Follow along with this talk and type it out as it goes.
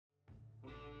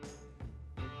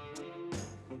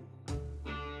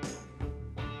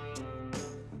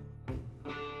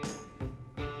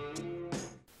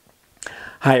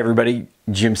Hi everybody,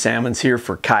 Jim Salmons here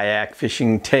for Kayak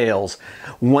Fishing Tales.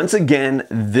 Once again,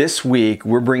 this week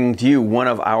we're bringing to you one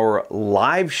of our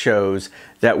live shows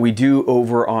that we do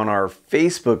over on our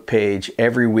Facebook page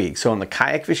every week. So on the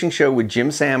Kayak Fishing Show with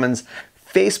Jim Salmons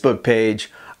Facebook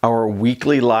page, our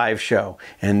weekly live show.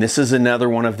 And this is another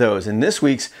one of those. And this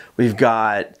week's we've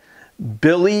got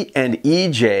Billy and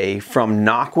EJ from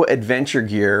Nocqua Adventure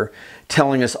Gear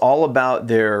telling us all about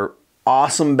their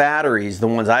awesome batteries, the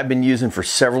ones I've been using for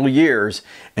several years,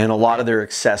 and a lot of their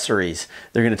accessories.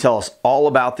 They're going to tell us all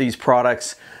about these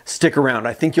products. Stick around.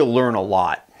 I think you'll learn a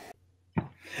lot.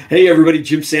 Hey everybody,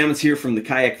 Jim Salmons here from the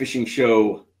Kayak Fishing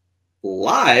Show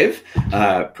Live.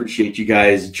 Appreciate you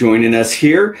guys joining us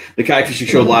here. The Kayak Fishing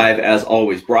Show Live, as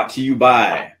always, brought to you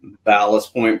by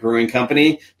Ballast Point Brewing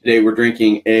Company. Today we're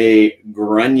drinking a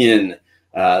Grunion.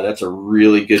 That's a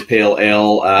really good pale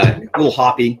ale, a little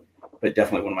hoppy, but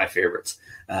definitely one of my favorites.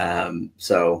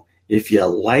 So if you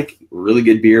like really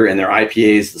good beer and their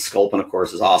IPAs, the Sculpin, of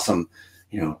course, is awesome.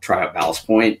 You know, try out Ballast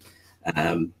Point.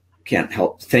 Can't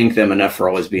help thank them enough for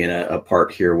always being a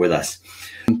part here with us.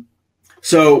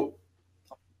 So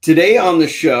today on the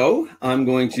show, I'm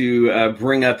going to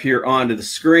bring up here onto the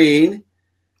screen.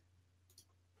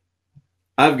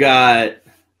 I've got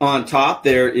on top,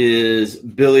 there is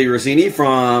Billy Rossini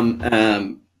from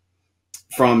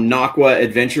Nocqua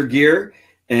Adventure Gear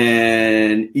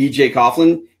and EJ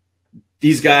Coughlin.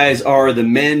 These guys are the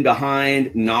men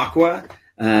behind Nocqua.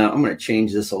 I'm going to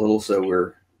change this a little so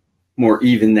we're more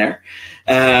even there.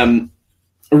 I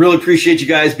really appreciate you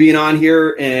guys being on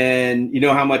here, and you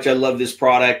know how much I love this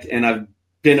product, and I've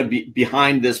been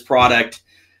behind this product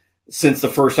since the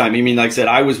first time. I mean, like I said,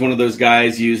 I was one of those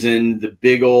guys using the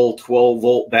big old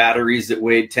 12-volt batteries that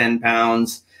weighed 10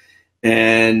 pounds.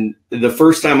 And the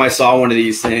first time I saw one of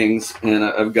these things, and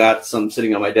I've got some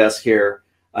sitting on my desk here,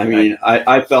 I mean,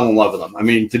 I fell in love with them. I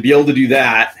mean, to be able to do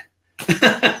that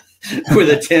with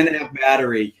a 10 amp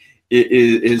battery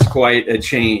is quite a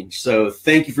change. So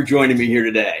thank you for joining me here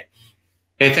today.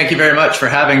 Hey, thank you very much for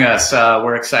having us.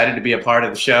 We're excited to be a part of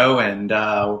the show, and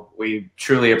we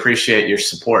truly appreciate your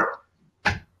support.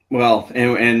 Well,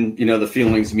 and you know, the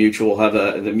feeling's mutual. Have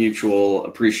the mutual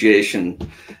appreciation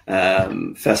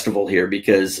festival here,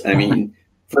 because I mean,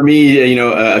 for me, you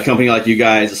know, a company like you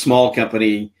guys, a small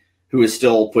company who has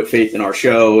still put faith in our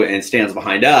show and stands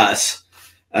behind us,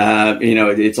 you know,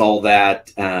 it's all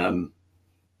that, you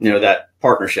know, that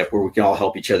partnership where we can all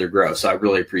help each other grow. So I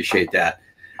really appreciate that.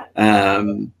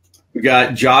 We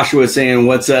got Joshua saying,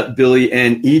 "What's up, Billy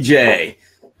and EJ?"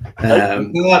 How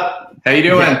you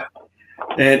doing? Yeah.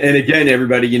 And again,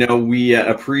 everybody, you know, we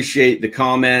appreciate the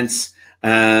comments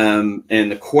and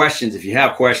the questions. If you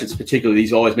have questions, particularly,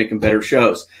 these always make them better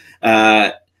shows.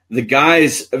 The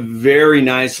guys very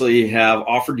nicely have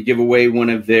offered to give away one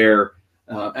of their,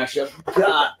 actually, I've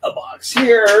got a box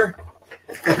here,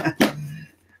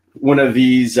 one of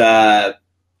these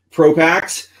Pro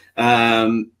Packs,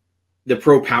 the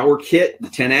Pro Power Kit, the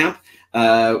 10 amp.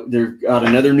 They've got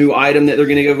another new item that they're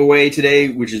going to give away today,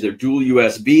 which is their dual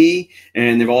USB,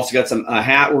 and they've also got a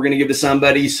hat we're going to give to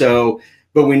somebody. So,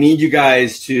 but we need you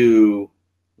guys to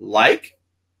like,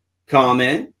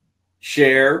 comment,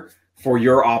 share for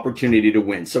your opportunity to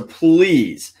win. So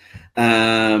please,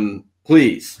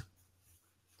 please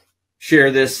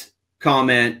share this,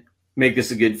 comment, make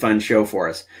this a good, fun show for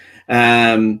us.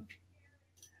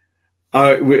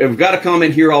 We've got a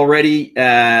comment here already.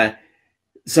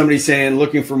 Somebody saying,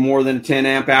 looking for more than a 10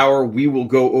 amp hour. We will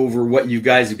go over what you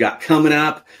guys have got coming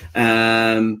up.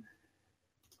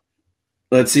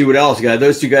 Let's see what else.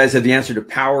 Those two guys have the answer to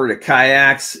power to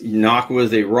kayaks. Nocqua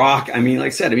is a rock. I mean, like I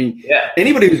said, I mean, yeah,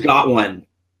 anybody who's got one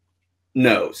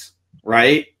knows,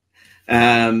 right? We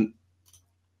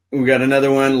got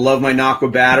another one. Love my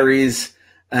Nocqua batteries.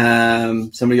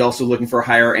 Somebody also looking for a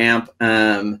higher amp.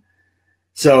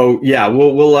 So yeah,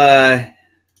 we'll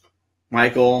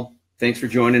Michael, thanks for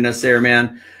joining us there,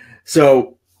 man.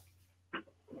 So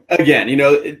again, you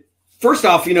know, first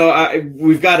off, you know,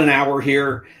 we've got an hour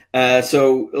here.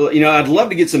 So, you know, I'd love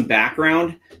to get some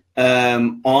background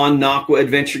on Nocqua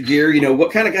Adventure Gear. You know,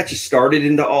 what kind of got you started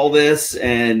into all this?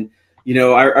 And, you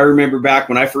know, I remember back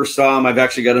when I first saw them, I've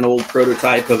actually got an old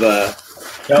prototype of a,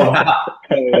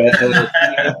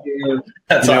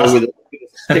 That's awesome. With a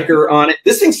sticker on it.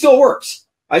 This thing still works.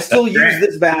 I still use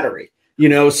this battery, you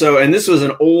know, so, and this was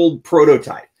an old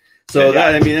prototype. So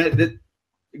that, I mean, that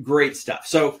great stuff.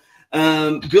 So,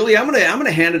 Billy, I'm going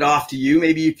to hand it off to you.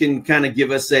 Maybe you can kind of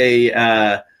give us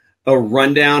a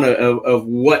rundown of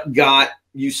what got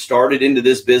you started into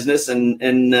this business and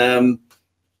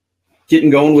getting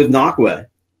going with Nocqua.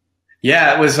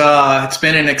 Yeah, it was. It's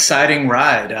been an exciting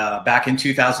ride. Back in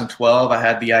 2012, I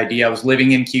had the idea. I was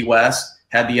living in Key West.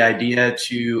 Had the idea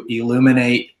to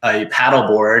illuminate a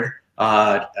paddleboard.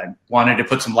 I wanted to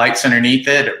put some lights underneath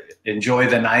it, enjoy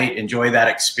the night, enjoy that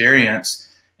experience.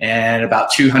 And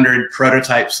about 200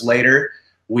 prototypes later,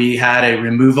 we had a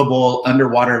removable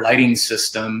underwater lighting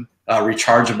system,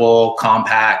 rechargeable,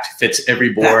 compact, fits every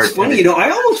board. That's funny. I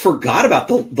almost forgot about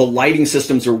the lighting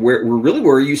systems were really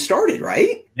where you started,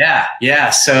 right? Yeah.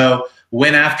 So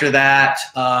when after that,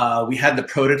 we had the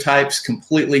prototypes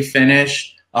completely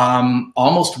finished.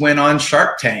 Almost went on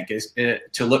Shark Tank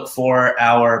to look for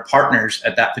our partners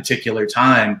at that particular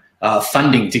time,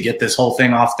 funding to get this whole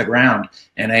thing off the ground.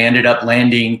 And I ended up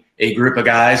landing a group of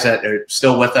guys that are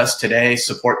still with us today,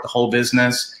 support the whole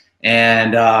business.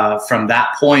 And from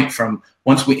that point, from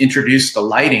once we introduced the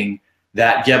lighting,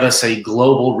 that gave us a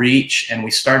global reach, and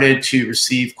we started to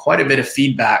receive quite a bit of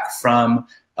feedback from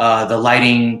the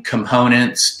lighting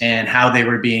components and how they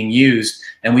were being used.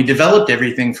 And we developed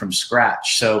everything from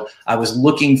scratch. So I was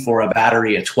looking for a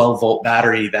battery, a 12-volt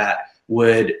battery that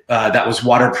was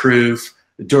waterproof,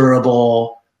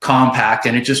 durable, compact,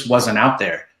 and it just wasn't out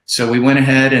there. So we went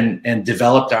ahead and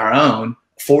developed our own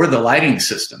for the lighting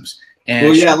systems. And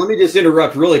well, yeah, let me just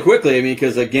interrupt really quickly. I mean,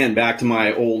 because again, back to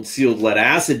my old sealed lead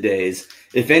acid days,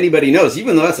 if anybody knows,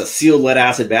 even though that's a sealed lead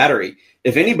acid battery,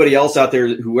 if anybody else out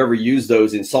there who ever used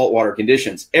those in saltwater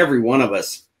conditions, every one of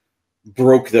us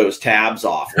broke those tabs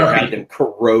off or had them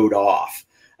corrode off.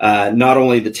 Not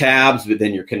only the tabs, but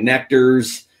then your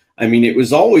connectors. I mean, it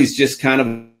was always just kind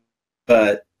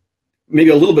of maybe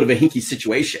a little bit of a hinky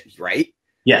situation, right?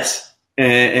 Yes.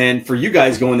 And for you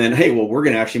guys going then, hey, well, we're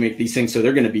going to actually make these things so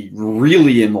they're going to be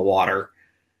really in the water.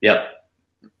 Yep.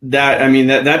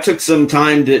 That took some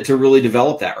time to really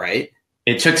develop that, right?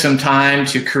 It took some time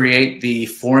to create the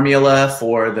formula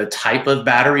for the type of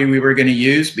battery we were going to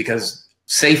use, because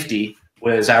safety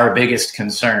was our biggest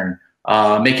concern.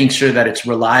 Making sure that it's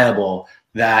reliable,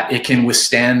 that it can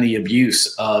withstand the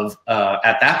abuse of,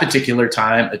 at that particular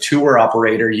time, a tour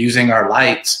operator using our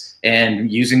lights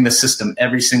and using the system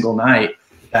every single night,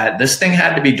 that this thing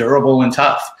had to be durable and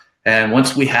tough. And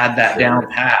once we had that down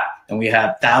pat, and we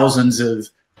had thousands of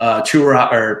tour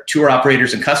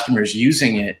operators and customers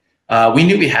using it, we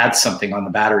knew we had something on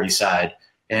the battery side.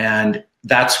 And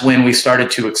that's when we started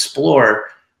to explore,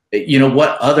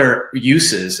 what other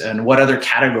uses and what other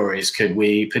categories could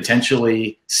we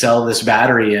potentially sell this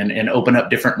battery and open up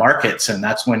different markets. And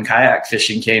that's when kayak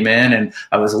fishing came in, and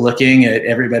I was looking at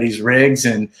everybody's rigs,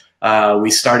 and we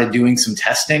started doing some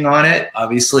testing on it.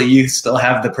 Obviously, you still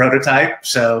have the prototype,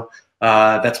 so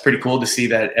that's pretty cool to see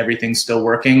that everything's still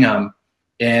working.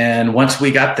 And once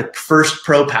we got the first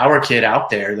Pro Power Kit out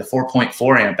there, the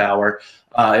 4.4 amp hour,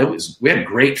 we had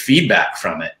great feedback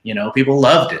from it. People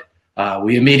loved it.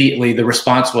 The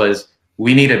response was,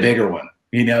 we need a bigger one.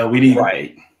 We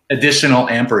need additional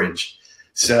amperage.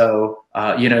 So,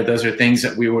 those are things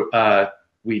that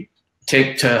we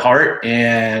take to heart.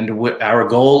 And our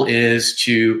goal is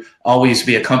to always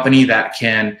be a company that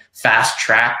can fast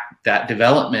track that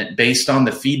development based on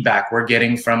the feedback we're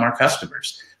getting from our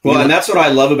customers. Well, and that's what I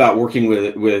love about working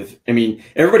with,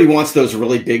 everybody wants those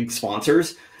really big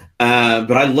sponsors,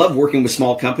 but I love working with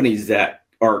small companies that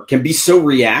can be so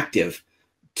reactive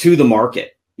to the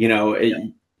market.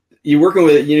 You're working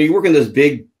with those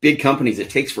big companies,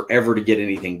 it takes forever to get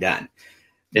anything done.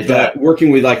 But working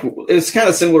with, it's kind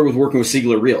of similar with working with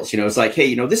Siegler Reels. It's like,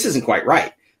 hey, this isn't quite right.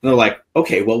 And they're like,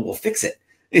 okay, well, we'll fix it.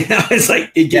 It's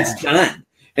like, it gets done.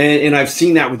 And I've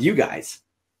seen that with you guys.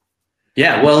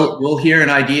 Yeah, well, we'll hear an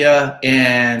idea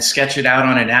and sketch it out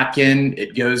on a napkin.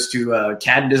 It goes to a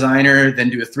CAD designer, then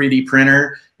to a 3D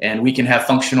printer, and we can have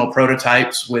functional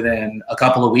prototypes within a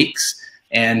couple of weeks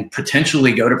and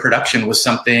potentially go to production with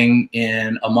something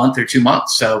in a month or 2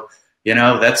 months. So,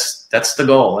 that's the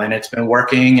goal, and it's been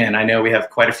working. And I know we have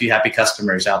quite a few happy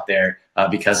customers out there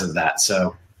because of that.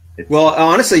 So, well,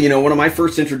 honestly, one of my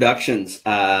first introductions,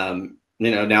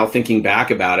 now thinking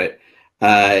back about it,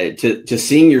 to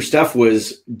seeing your stuff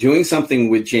was doing something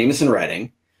with Jameson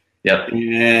Redding. Yep.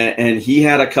 And he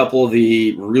had a couple of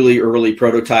the really early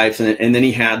prototypes, and then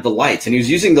he had the lights, and he was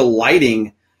using the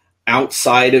lighting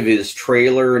outside of his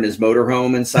trailer and his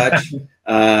motorhome and such.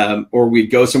 Or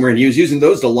we'd go somewhere, and he was using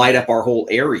those to light up our whole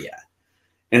area.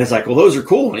 And it's like, well, those are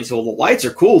cool. And he said, well, the lights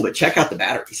are cool, but check out the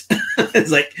batteries.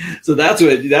 It's like, so that's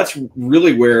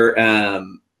really where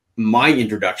my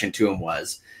introduction to him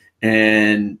was.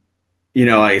 And like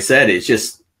I said, it's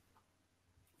just,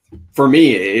 for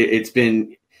me, it's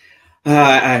been,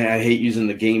 I hate using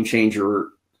the game changer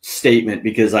statement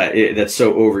because that's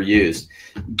so overused,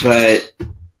 but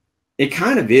it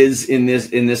kind of is in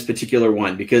this particular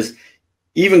one, because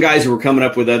even guys who are coming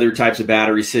up with other types of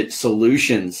battery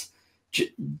solutions,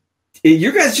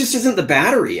 your guys just isn't the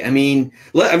battery. I mean,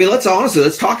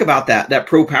 let's talk about that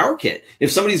Pro Power Kit.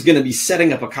 If somebody's going to be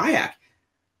setting up a kayak,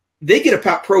 they get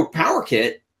a Pro Power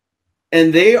Kit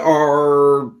and they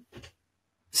are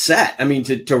set. I mean,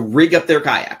 to rig up their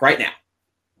kayak right now.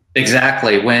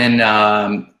 Exactly. When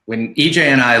EJ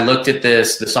and I looked at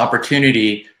this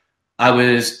opportunity, I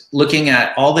was looking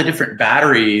at all the different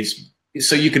batteries.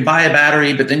 So you could buy a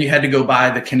battery, but then you had to go buy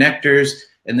the connectors,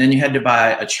 and then you had to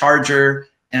buy a charger.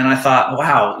 And I thought,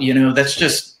 wow, that's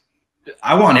just,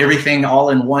 I want everything all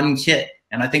in one kit.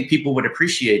 And I think people would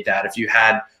appreciate that if you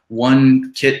had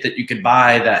one kit that you could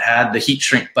buy that had the heat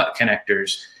shrink butt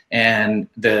connectors and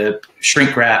the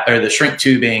shrink wrap, or the shrink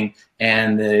tubing,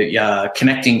 and the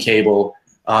connecting cable.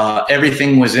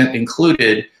 Everything was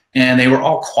included, and they were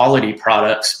all quality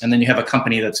products. And then you have a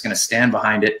company that's going to stand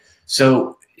behind it.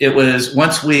 So it was,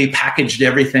 once we packaged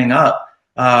everything up,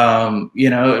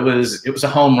 it was a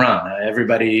home run.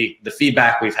 Everybody, the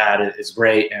feedback we've had is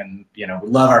great, and we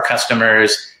love our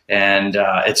customers, and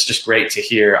it's just great to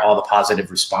hear all the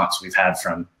positive response we've had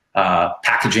from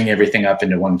packaging everything up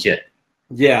into one kit.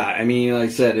 Yeah, I mean, like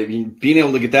I said, being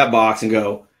able to get that box and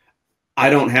go, I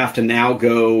don't have to now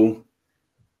go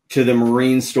to the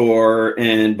marine store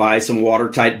and buy some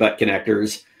watertight butt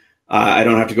connectors. I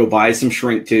don't have to go buy some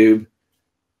shrink tube.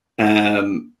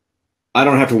 I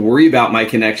don't have to worry about my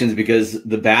connections because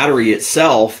the battery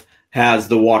itself has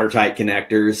the watertight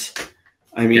connectors.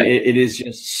 I mean, it is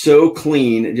just so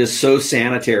clean, just so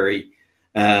sanitary,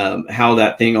 how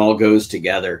that thing all goes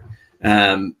together.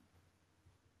 I'm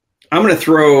going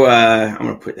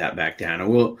to put that back down, and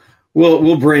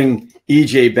we'll bring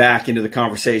EJ back into the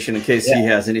conversation in case he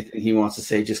has anything he wants to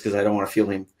say, just because I don't want to feel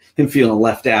him feeling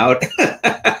left out.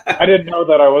 I didn't know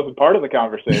that I wasn't part of the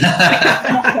conversation.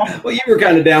 Well, you were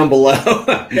kind of down below.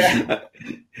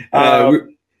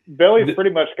 Billy's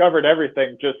pretty much covered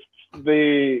everything. Just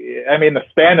the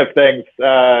span of things,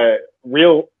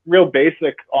 real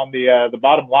basic on the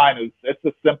bottom line is it's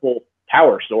a simple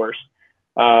power source.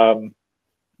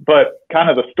 But kind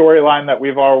of the storyline that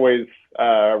we've always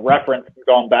referenced and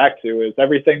gone back to is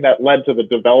everything that led to the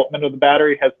development of the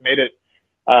battery has made it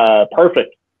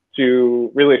perfect to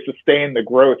really sustain the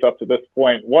growth up to this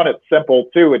point. One, it's simple.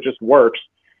 Two, it just works.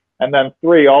 And then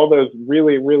three, all those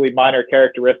really, really minor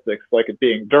characteristics, like it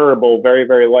being durable, very,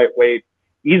 very lightweight,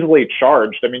 easily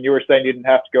charged. I mean, you were saying you didn't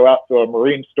have to go out to a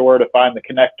marine store to find the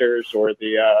connectors or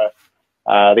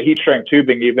the heat shrink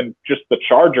tubing, even just the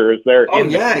charger is there. Oh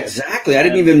yeah, exactly. I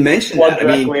didn't even mention plug that.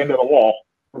 Directly into the wall.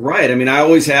 Right. I mean, I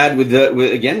always had with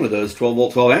those 12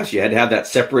 volt, 12 amps, you had to have that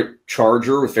separate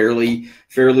charger, fairly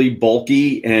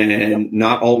bulky and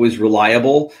not always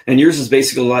reliable. And yours is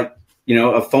basically like,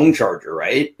 a phone charger,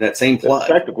 right? That same plug.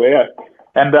 Effectively, yeah.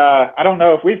 And I don't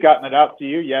know if we've gotten it out to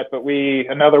you yet, but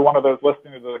another one of those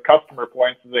listening to the customer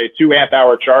points is a 2 amp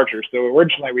hour charger. So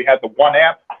originally we had the 1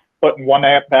 amp, putting 1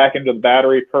 amp back into the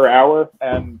battery per hour.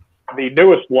 And the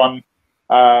newest one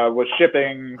was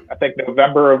shipping, I think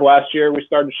November of last year, we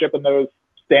started shipping those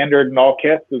standard in all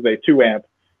kits as a 2 amp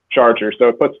charger. So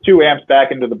it puts 2 amps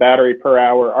back into the battery per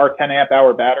hour. Our 10 amp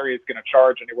hour battery is going to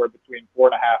charge anywhere between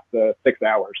 4.5 to 6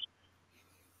 hours.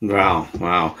 Wow.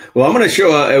 Well, I'm going to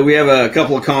show, we have a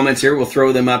couple of comments here. We'll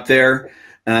throw them up there.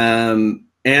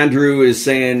 Andrew is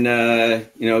saying,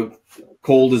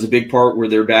 cold is a big part where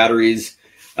their batteries,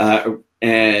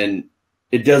 and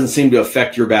it doesn't seem to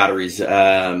affect your batteries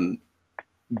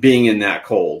being in that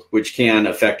cold, which can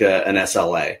affect an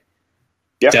SLA.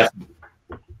 Yep. Definitely.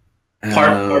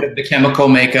 Part of the chemical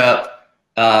makeup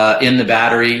in the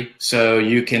battery, so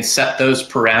you can set those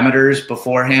parameters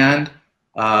beforehand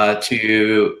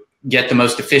to get the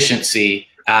most efficiency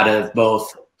out of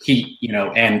both heat,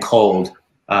 and cold.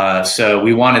 So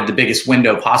we wanted the biggest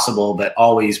window possible, but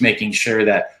always making sure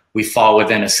that we fall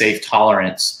within a safe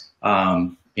tolerance,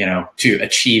 to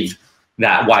achieve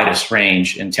that widest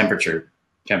range in temperature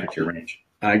range.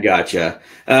 I gotcha.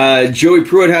 Joey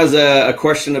Pruitt has a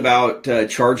question about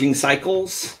charging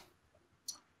cycles.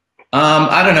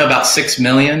 I don't know, about 6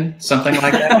 million, something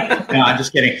like that. No, I'm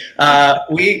just kidding.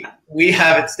 We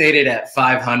have it stated at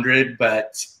 500,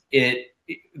 but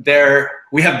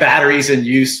we have batteries in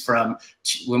use from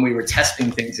when we were testing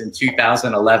things in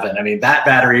 2011. I mean, that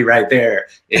battery right there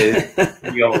is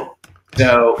the old.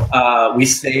 So we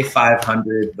say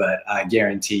 500, but I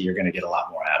guarantee you're going to get a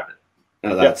lot more out of it.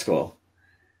 Oh, that's cool.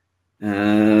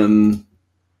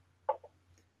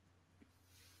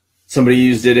 Somebody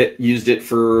used it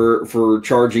for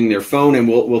charging their phone, and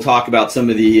we'll talk about some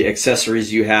of the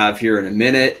accessories you have here in a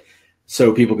minute.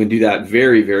 so people can do that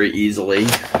very, very easily.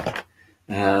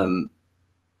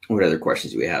 What other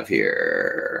questions do we have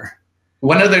here?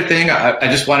 One other thing I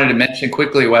just wanted to mention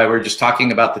quickly while we're just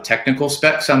talking about the technical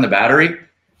specs on the battery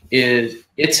is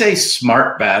it's a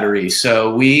smart battery.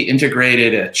 So we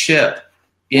integrated a chip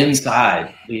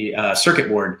inside the circuit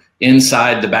board,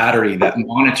 inside the battery, that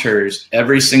monitors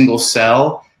every single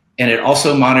cell, and it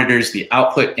also monitors the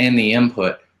output and the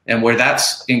input. And where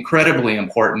that's incredibly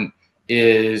important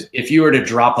is if you were to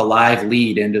drop a live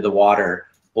lead into the water,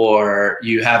 or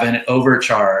you have an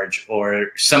overcharge,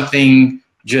 or something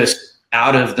just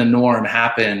out of the norm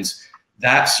happens,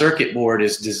 that circuit board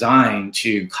is designed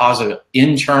to cause an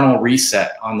internal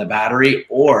reset on the battery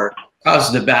or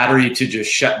cause the battery to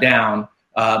just shut down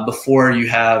before you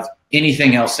have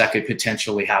anything else that could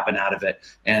potentially happen out of it.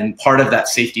 And part of that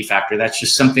safety factor, that's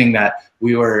just something that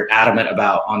we were adamant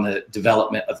about on the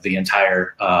development of the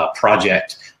entire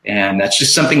project. And that's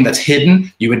just something that's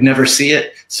hidden. You would never see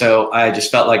it. So I just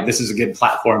felt like this is a good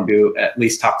platform to at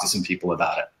least talk to some people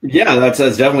about it. Yeah, that's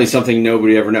definitely something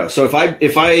nobody ever knows. So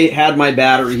if I had my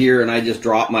battery here and I just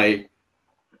drop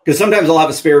because sometimes I'll have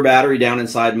a spare battery down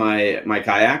inside my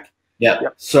kayak. Yeah.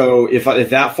 So if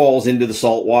that falls into the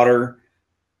salt water,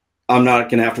 I'm not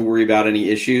going to have to worry about any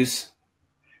issues.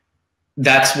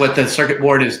 That's what the circuit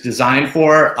board is designed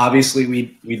for. Obviously,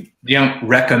 we don't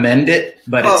recommend it,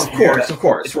 but of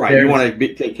course, right. You want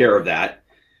to take care of that.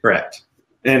 Correct.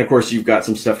 And of course, you've got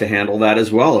some stuff to handle that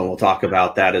as well, and we'll talk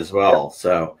about that as well.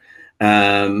 So,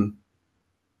 I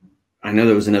know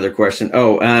there was another question.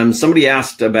 Somebody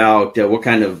asked about what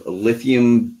kind of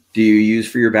lithium do you use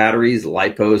for your batteries?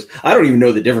 Lipos? I don't even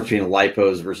know the difference between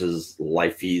lipos versus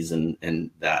lifees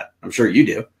and that. I'm sure you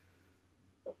do.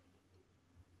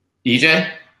 EJ?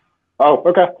 Oh,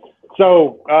 okay.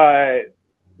 So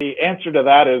the answer to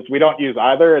that is we don't use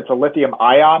either. It's a lithium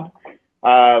ion.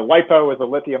 Lipo is a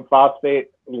lithium phosphate.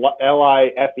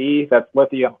 LiFe, that's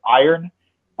lithium iron.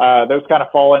 Those kind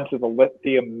of fall into the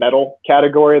lithium metal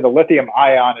category. The lithium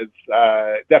ion is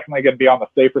definitely going to be on the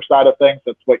safer side of things.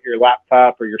 That's what your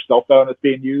laptop or your cell phone is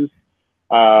being used.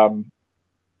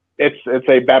 It's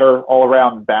a better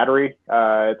all-around battery.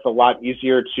 It's a lot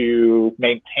easier to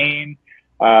maintain.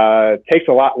 Takes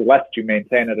a lot less to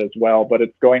maintain it as well, but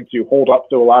it's going to hold up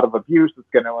to a lot of abuse. It's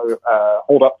going to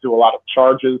hold up to a lot of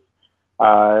charges.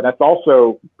 And it's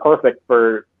also perfect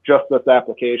for just this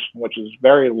application, which is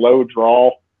very low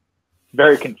draw,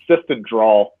 very consistent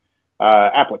draw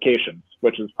applications,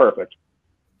 which is perfect.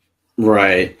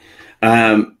 Right.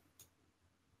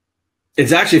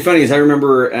 It's actually funny because I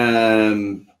remember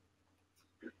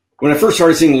when I first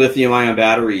started seeing lithium ion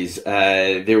batteries,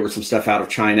 there was some stuff out of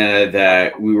China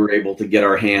that we were able to get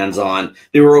our hands on.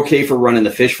 They were okay for running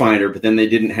the fish finder, but then they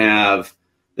didn't have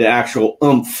the actual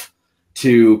oomph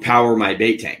to power my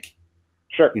bait tank.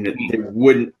 Sure. You know,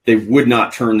 they would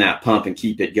not turn that pump and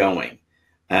keep it going.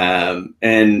 And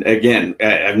again,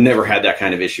 I've never had that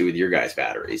kind of issue with your guys'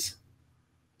 batteries.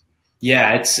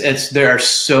 Yeah, there are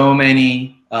so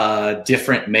many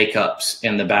different makeups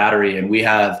in the battery, and we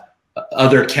have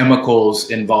other chemicals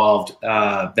involved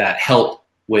that help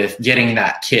with getting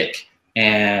that kick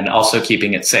and also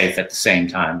keeping it safe at the same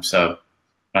time. So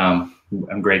I'm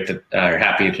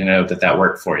happy to know that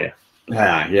worked for you.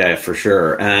 Yeah, for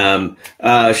sure.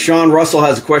 Sean Russell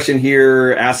has a question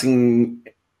here asking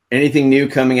anything new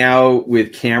coming out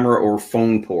with camera or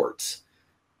phone ports.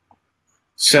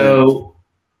 So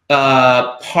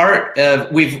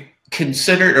we've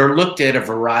considered or looked at a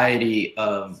variety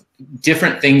of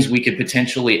different things we could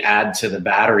potentially add to the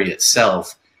battery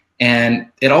itself. And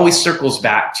it always circles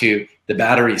back to the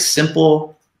battery is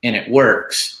simple and it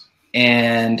works.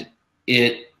 And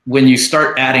when you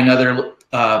start adding other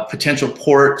potential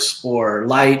ports or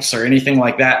lights or anything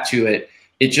like that to it,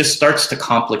 it just starts to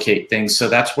complicate things. So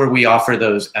that's where we offer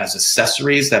those as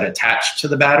accessories that attach to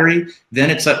the battery.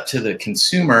 Then it's up to the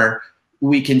consumer.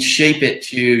 We can shape it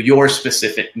to your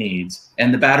specific needs.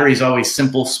 And the battery is always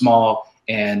simple, small,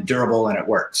 and durable, and it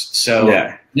works. So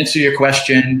to answer your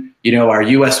question, our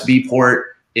USB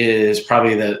port is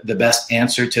probably the best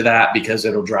answer to that because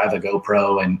it'll drive a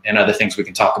GoPro and other things. We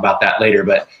can talk about that later.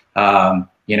 But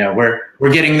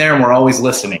we're getting there and we're always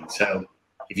listening. So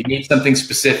if you need something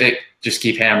specific, just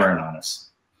keep hammering on us.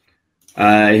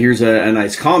 Here's a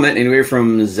nice comment anyway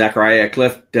from Zachariah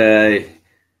Clift. The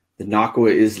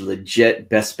Nocqua is legit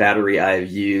best battery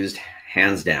I've used,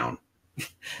 hands down.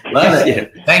 Love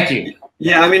it. Yeah. Thank you.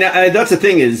 Yeah, I mean, that's the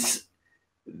thing is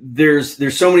there's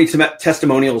so many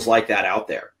testimonials like that out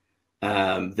there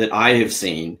that I have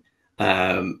seen.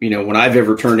 When I've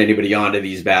ever turned anybody on to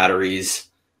these batteries,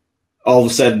 all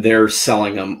of a sudden they're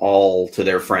selling them all to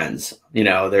their friends. You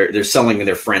know, they're selling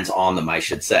their friends on them, I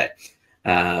should say,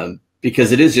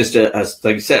 because it is just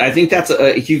like you said, I think that's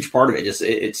a huge part of it. Just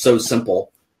it's so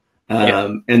simple.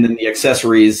 And then the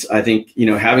accessories, I think, you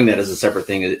know, having that as a separate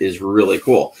thing is really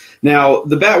cool. Now,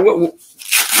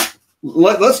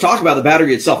 let's talk about the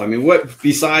battery itself. I mean, what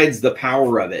besides the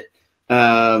power of it,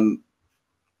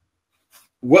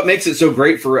 what makes it so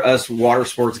great for us water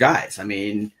sports guys? I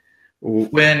mean,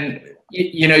 when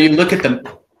you know, you look at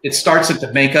it starts at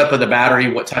the makeup of the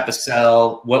battery, what type of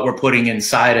cell, what we're putting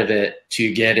inside of it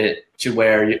to get it to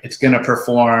where it's going to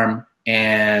perform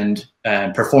and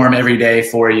perform every day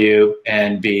for you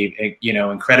and be, you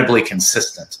know, incredibly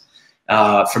consistent.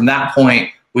 From that point,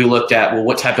 we looked at, well,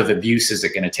 what type of abuse is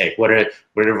it going to take? What are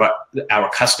our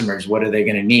customers, what are they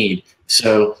going to need?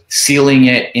 So sealing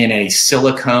it in a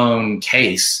silicone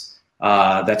case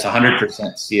that's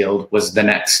 100% sealed was the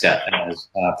next step as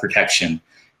protection.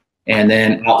 And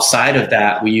then outside of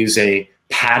that, we use a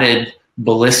padded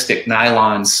ballistic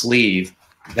nylon sleeve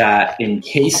that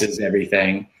encases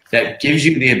everything, that gives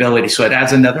you the ability. So it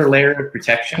adds another layer of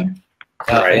protection.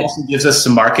 It also gives us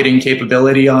some marketing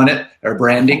capability on it, or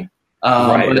branding.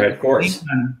 Right, of course.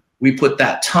 We put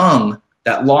that tongue,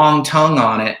 that long tongue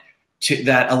on it,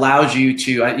 that allows you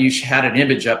to, you had an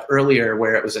image up earlier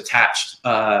where it was attached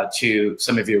to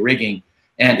some of your rigging.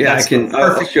 And yeah,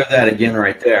 I'll show that again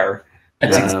right there.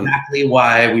 That's exactly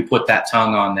why we put that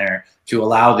tongue on there, to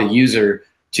allow the user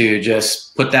to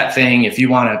just put that thing, if you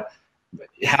want to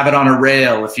have it on a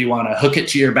rail, if you want to hook it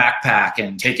to your backpack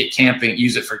and take it camping,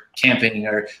 use it for camping,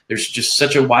 or there's just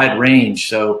such a wide range.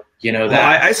 So, you know,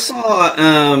 that I saw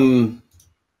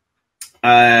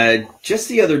just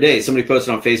the other day, somebody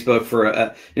posted on Facebook for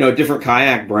a different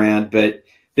kayak brand, but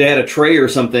they had a tray or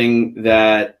something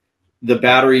that the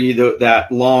battery,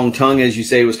 that long tongue, as you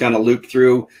say, was kind of looped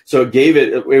through. So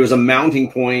it was a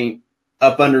mounting point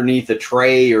up underneath a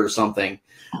tray or something.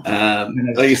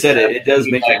 Like you said, it does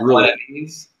make it really.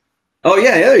 Oh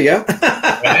yeah, there you go.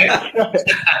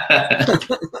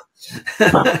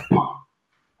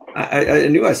 I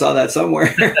knew I saw that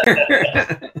somewhere.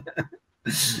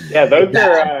 Yeah, those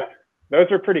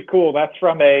are pretty cool. That's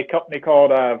from a company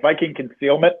called Viking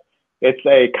Concealment. It's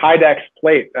a Kydex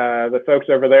plate. The folks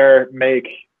over there make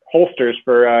holsters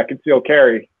for concealed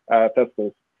carry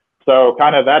pistols. So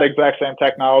kind of that exact same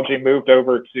technology moved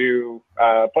over to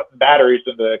putting batteries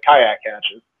into kayak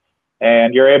hatches.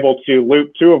 And you're able to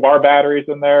loop 2 of our batteries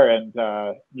in there and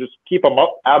just keep them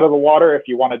up out of the water if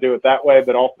you want to do it that way,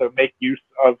 but also make use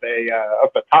of the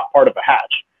top part of a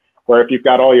hatch, where if you've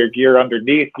got all your gear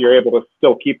underneath, you're able to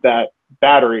still keep that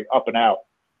battery up and out.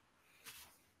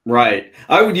 Right.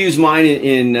 I would use mine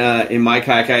in my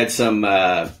kayak. I had some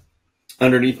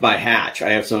underneath my hatch. I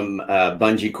have some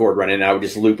bungee cord running, and I would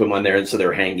just loop them on there, and so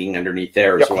they're hanging underneath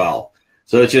there as well.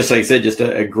 So it's just, like I said, just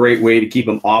a great way to keep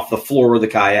them off the floor of the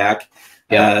kayak.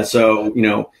 So, you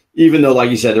know, even though,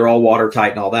 like you said, they're all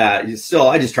watertight and all that,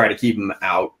 I just try to keep them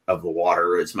out of the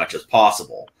water as much as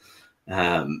possible.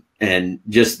 And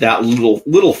just that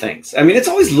little things. I mean, it's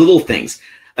always little things.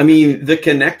 I mean, the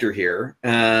connector here,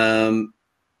 I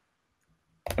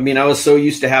mean, I was so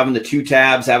used to having the 2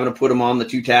 tabs, having to put them on the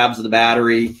 2 tabs of the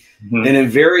battery. And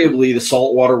invariably the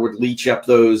salt water would leach up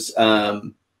those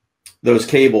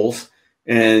cables,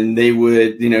 and they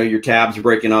would, you know, your tabs are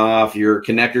breaking off, your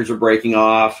connectors are breaking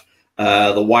off.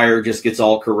 The wire just gets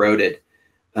all corroded.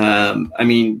 I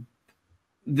mean,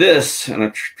 this, and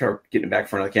I'm getting it back in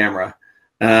front of the camera.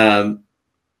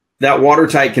 That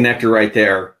watertight connector right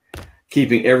there,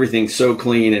 keeping everything so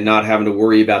clean and not having to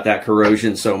worry about that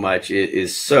corrosion so much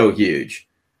is so huge.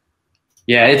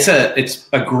 Yeah, it's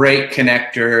a great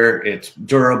connector. It's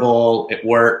durable. It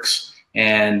works.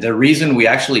 And the reason we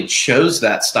actually chose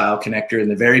that style connector in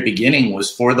the very beginning was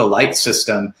for the light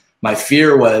system. My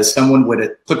fear was someone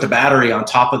would put the battery on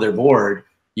top of their board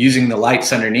using the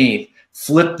lights underneath,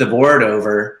 flip the board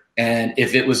over, and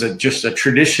if it was just a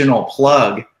traditional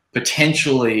plug,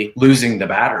 potentially losing the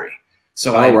battery.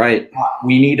 So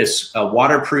we need a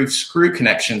waterproof screw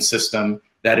connection system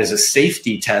that is a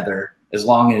safety tether,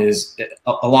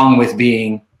 along with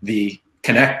being the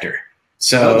connector.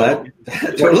 So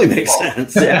that totally makes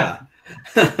sense. Yeah.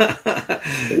 That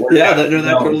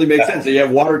totally makes sense. So you have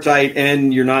watertight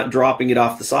and you're not dropping it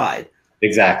off the side.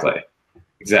 Exactly.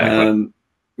 We got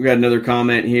another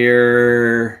comment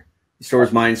here. He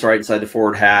stores mine right inside the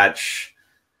forward hatch.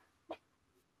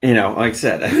 You know, like I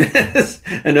said,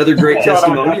 another great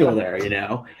testimonial there, you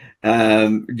know,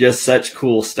 just such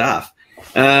cool stuff.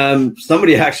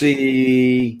 Somebody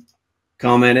actually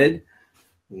commented,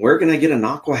 where can I get a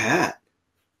Nocqua hat?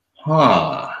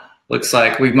 looks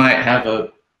like we might have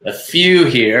a few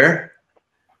here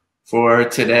for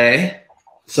today.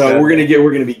 So we're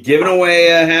gonna be giving away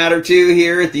a hat or two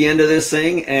here at the end of this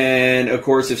thing, and of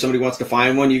course, if somebody wants to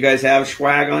find one, you guys have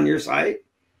swag on your site.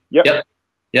 Yep.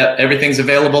 Everything's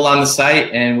available on the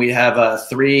site, and we have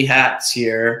 3 hats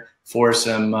here for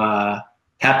some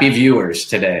happy viewers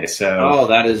today. So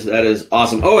that is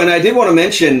awesome. Oh, and I did want to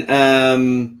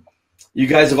mention, you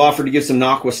guys have offered to give some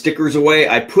Nocqua stickers away.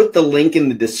 I put the link in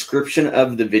the description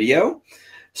of the video,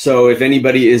 so if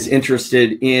anybody is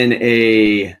interested in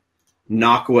a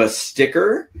Nocqua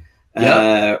sticker,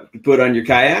 put on your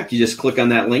kayak, you just click on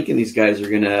that link, and these guys are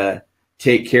gonna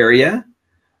take care of you.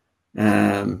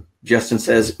 Justin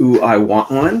says, "Ooh, I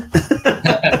want one."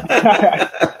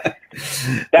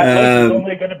 That link is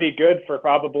only going to be good for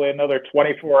probably another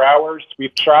 24 hours.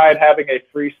 We've tried having a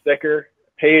free sticker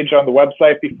page on the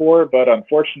website before, but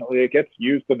unfortunately, it gets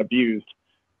used and abused.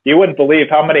 You wouldn't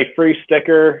believe how many free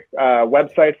sticker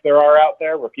websites there are out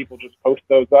there where people just post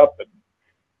those up, and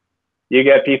you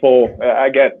get people. I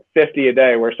get 50 a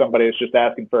day where somebody is just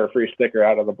asking for a free sticker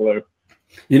out of the blue.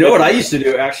 You know what I used to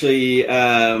do, actually,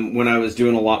 when I was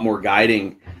doing a lot more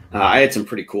guiding, I had some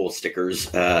pretty cool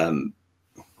stickers. I wonder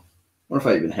if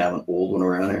I even have an old one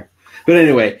around here. But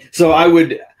anyway, so I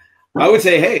would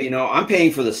say, hey, I'm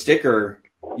paying for the sticker.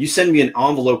 You send me an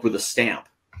envelope with a stamp.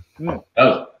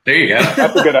 Oh, there you go.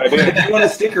 That's a good idea. If you want a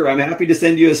sticker, I'm happy to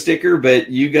send you a sticker, but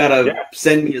you got to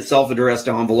send me a self-addressed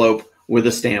envelope with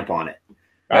a stamp on it.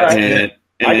 All right.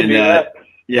 I can do that.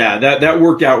 Yeah, that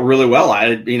worked out really well.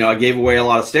 I gave away a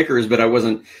lot of stickers, but I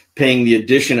wasn't paying the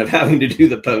addition of having to do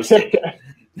the posting.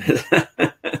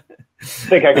 I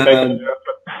think I can make it.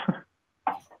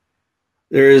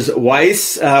 There's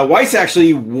Weiss. Weiss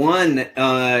actually won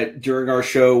during our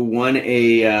show, won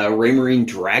a Raymarine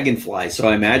Dragonfly. So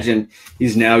I imagine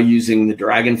he's now using the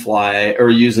Dragonfly, or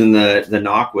using the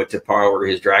Nocqua to power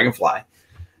his Dragonfly.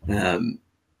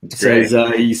 It says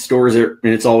he stores it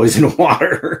and it's always in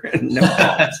water.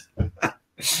 No.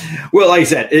 Well, like I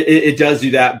said, it does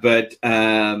do that, but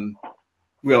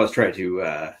we always try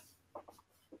to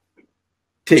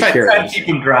take care of them. Keep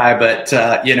them dry, but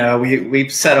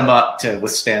we've set them up to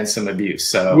withstand some abuse.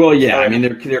 So well, yeah, I mean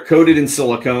they're coated in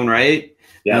silicone, right?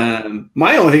 Yeah.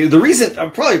 My only thing, the reason,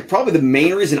 probably the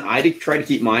main reason I try to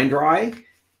keep mine dry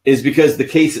is because the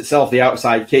case itself, the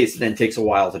outside case, then takes a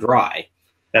while to dry.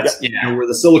 That's where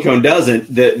the silicone doesn't.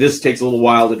 This takes a little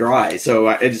while to dry, so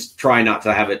I just try not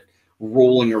to have it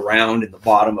rolling around in the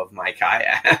bottom of my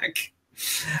kayak.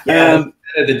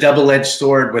 The double-edged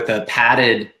sword with a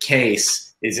padded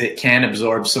case is it can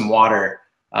absorb some water,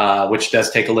 which does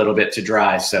take a little bit to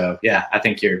dry. So yeah, I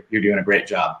think you're doing a great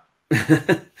job.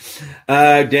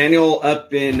 Daniel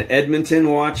up in Edmonton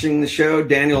watching the show.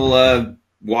 Daniel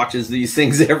watches these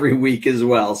things every week as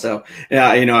well. So yeah,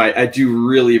 I do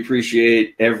really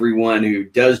appreciate everyone who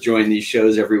does join these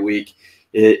shows every week.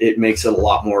 It makes it a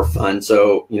lot more fun.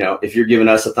 So, if you're giving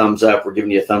us a thumbs up, we're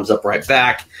giving you a thumbs up right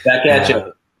back. Back at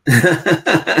you.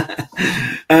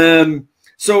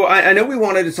 So I know we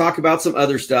wanted to talk about some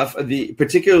other stuff,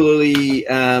 particularly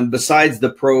besides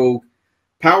the Pro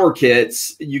Power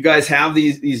Kits. You guys have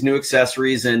these new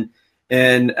accessories, and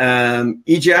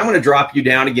EJ, I'm going to drop you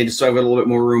down again just so I've got a little bit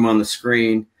more room on the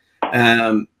screen,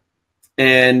 and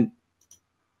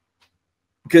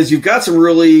because you've got some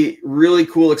really, really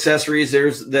cool accessories.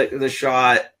 There's the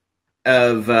shot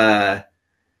of.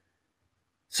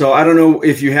 So I don't know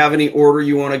if you have any order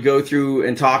you want to go through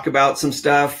and talk about some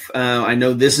stuff. I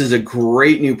know this is a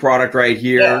great new product right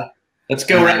here. Yeah. Let's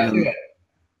go right through it.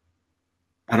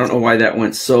 I don't know why that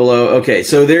went solo. Okay,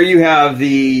 so there you have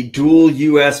the dual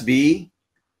USB.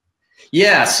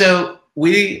 Yeah, so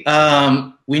we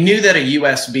knew that a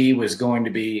USB was going to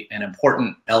be an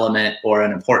important element or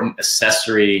an important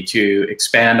accessory to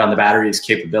expand on the battery's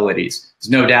capabilities. There's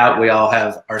no doubt we all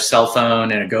have our cell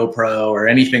phone and a GoPro or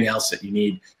anything else that you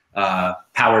need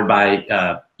powered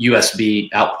by USB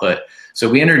output. So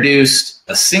we introduced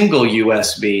a single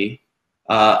USB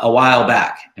a while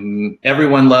back, and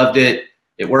everyone loved it.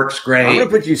 It works great. I'm going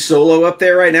to put you solo up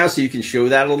there right now so you can show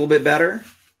that a little bit better.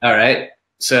 All right.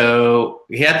 So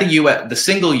we had the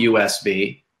single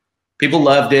USB. People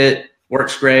loved it.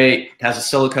 Works great. Has a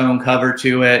silicone cover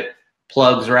to it.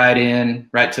 Plugs right in,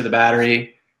 right to the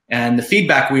battery. And the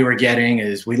feedback we were getting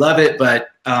is, we love it, but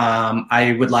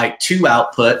I would like 2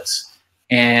 outputs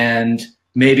and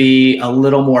maybe a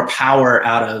little more power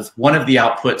out of one of the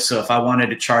outputs. So if I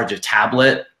wanted to charge a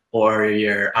tablet or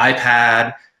your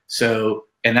iPad,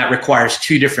 and that requires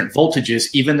 2 different voltages,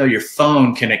 even though your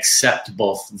phone can accept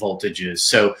both voltages.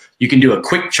 So you can do a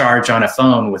quick charge on a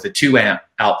phone with a 2 amp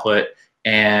output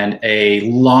and a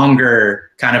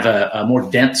longer, kind of a more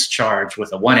dense charge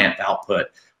with a 1 amp output.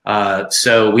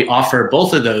 So we offer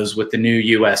both of those with the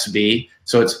new USB.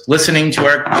 So it's listening to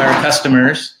our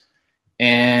customers,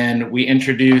 and we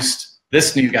introduced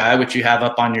this new guy, which you have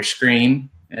up on your screen.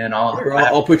 And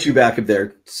I'll put you back up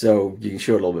there so you can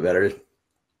show it a little bit better.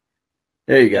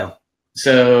 There you go.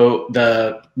 So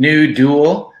the new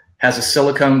Dual has a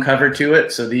silicone cover to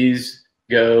it. So these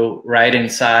go right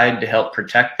inside to help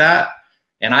protect that.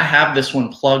 And I have this one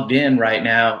plugged in right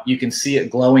now. You can see it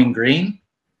glowing green.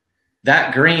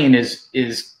 That green is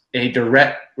a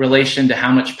direct relation to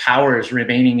how much power is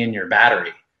remaining in your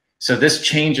battery. So this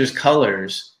changes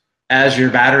colors as your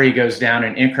battery goes down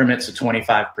in increments of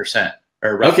 25%.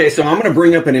 Okay, so I'm going to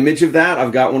bring up an image of that.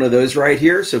 I've got one of those right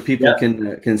here, so people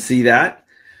can see that.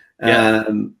 Yeah.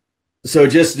 So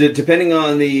just depending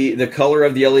on the color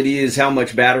of the LED is how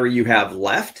much battery you have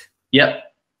left. Yep.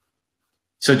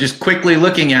 So just quickly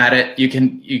looking at it, you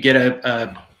get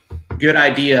a good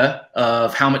idea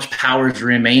of how much power is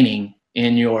remaining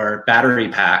in your battery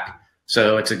pack.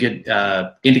 So it's a good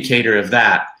indicator of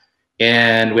that.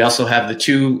 And we also have the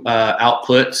 2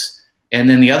 outputs. And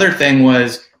then the other thing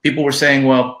was, people were saying,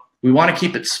 well, we want to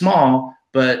keep it small,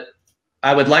 but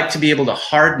I would like to be able to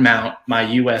hard mount my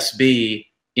USB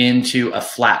into a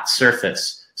flat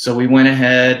surface. So we went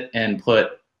ahead and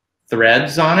put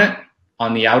threads on it,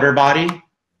 on the outer body,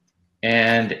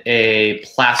 and a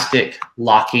plastic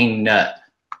locking nut.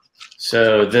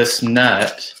 So this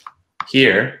nut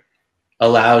here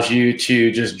allows you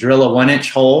to just drill a 1-inch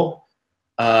hole,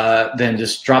 then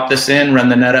just drop this in, run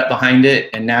the nut up behind it,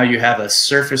 and now you have a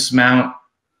surface mount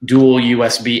dual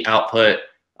USB output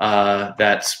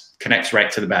that connects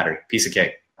right to the battery. Piece of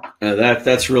cake.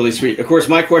 That's really sweet. Of course,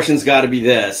 my question's got to be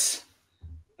this.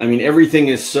 I mean, everything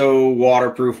is so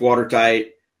waterproof,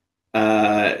 watertight.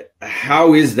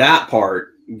 How is that part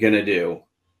going to do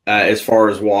as far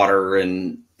as water,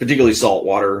 and particularly salt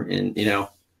water, and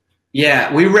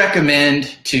Yeah, we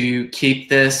recommend to keep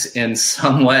this in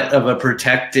somewhat of a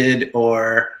protected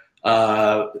or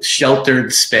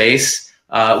sheltered space.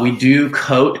 We do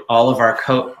coat all of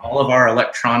our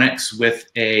electronics with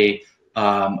a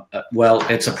well,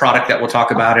 it's a product that we'll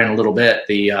talk about in a little bit,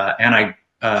 the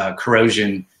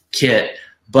anti-corrosion kit.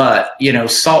 But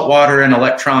salt water and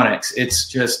electronics,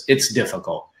 it's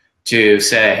difficult to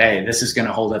say, hey, this is going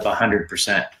to hold up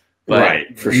 100%. But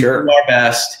right, for sure, we do our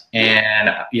best, and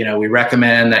we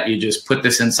recommend that you just put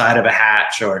this inside of a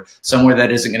hatch or somewhere that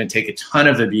isn't going to take a ton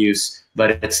of abuse,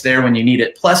 but it's there when you need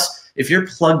it. Plus, if you're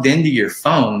plugged into your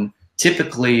phone,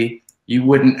 typically you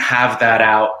wouldn't have that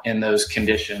out in those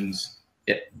conditions,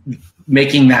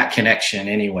 making that connection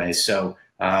anyway. So,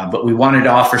 but we wanted to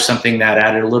offer something that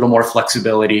added a little more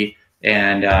flexibility,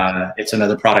 and it's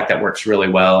another product that works really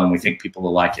well, and we think people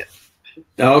will like it.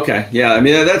 Okay. Yeah. I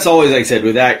mean, that's always, like I said,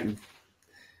 with that,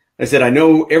 I said, I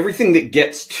know everything that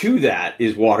gets to that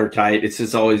is watertight. It's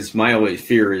just always, my only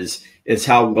fear is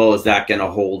how well is that going to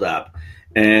hold up?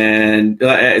 And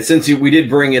since we did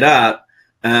bring it up,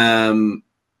 let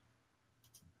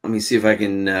me see if I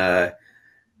can, I'm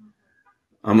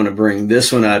going to bring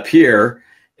this one up here.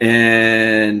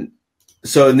 And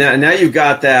so now you've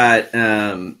got that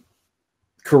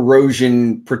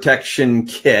corrosion protection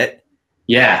kit.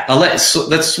 Yeah, let's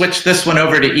switch this one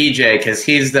over to EJ because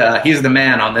he's the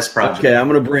man on this project. Okay, I'm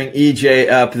going to bring EJ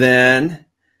up then.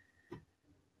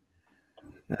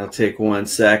 I'll take 1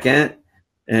 second.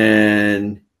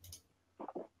 And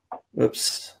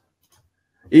whoops.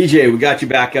 EJ, we got you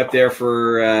back up there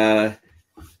for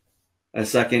a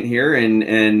second here,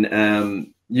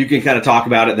 and you can kind of talk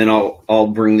about it, then I'll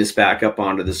bring this back up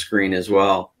onto the screen as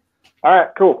well. All right,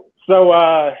 cool.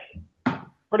 So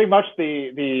pretty much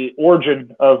the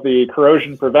origin of the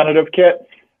corrosion preventative kit.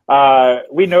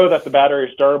 We know that the battery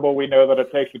is durable. We know that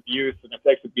it takes abuse and it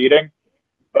takes a beating.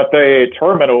 But the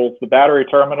battery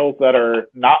terminals that are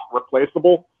not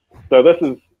replaceable, so this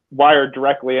is wired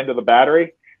directly into the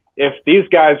battery. If these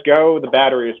guys go, the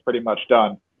battery is pretty much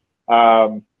done.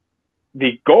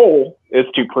 The goal is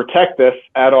to protect this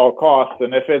at all costs.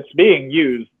 And if it's being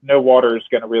used, no water is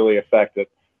going to really affect it.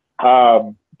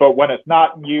 But when it's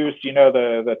not used,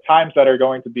 the times that are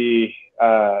going to be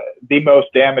the most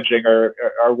damaging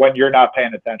are when you're not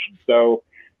paying attention. So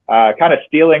kind of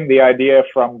stealing the idea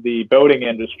from the boating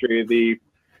industry,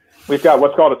 we've got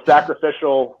what's called a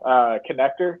sacrificial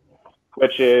connector,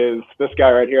 which is this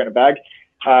guy right here in a bag,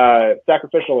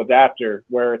 sacrificial adapter,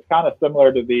 where it's kind of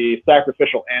similar to the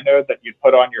sacrificial anode that you'd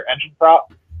put on your engine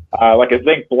prop, like a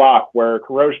zinc block where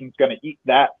corrosion is going to eat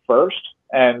that first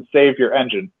and save your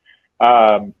engine.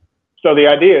 So the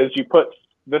idea is you put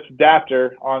this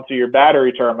adapter onto your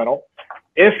battery terminal,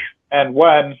 if and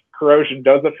when corrosion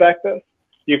does affect this,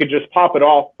 you can just pop it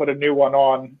off, put a new one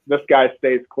on. This guy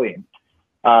stays clean.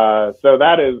 So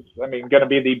that is, I mean, going to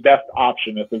be the best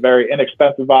option. It's a very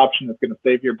inexpensive option. It's going to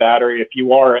save your battery if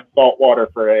you are in salt water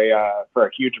for a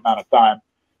huge amount of time.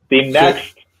 The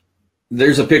next,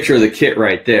 there's a picture of the kit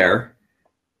right there.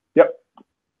 Yep.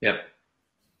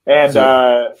 And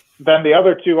then the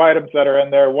other two items that are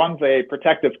in there, one's a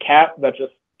protective cap that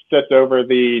just sits over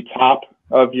the top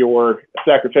of your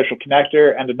sacrificial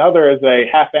connector, and another is a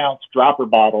half-ounce dropper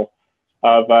bottle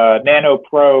of Nano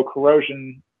Pro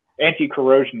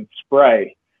anti-corrosion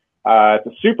spray. It's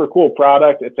a super cool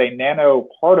product. It's a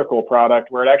nanoparticle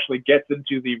product where it actually gets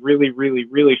into the really, really,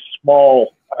 really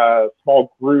small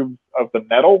grooves of the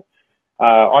metal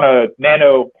on a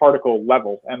nanoparticle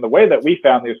level. And the way that we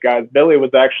found these guys, Billy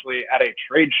was actually at a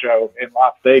trade show in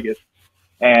Las Vegas,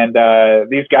 and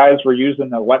these guys were using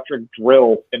an electric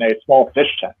drill in a small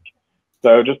fish tank.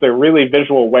 So just a really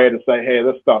visual way to say, hey,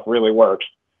 this stuff really works.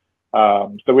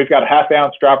 So we've got a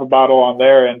half-ounce dropper bottle on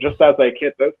there, and just as a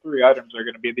kit, those three items are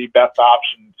going to be the best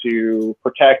option to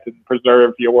protect and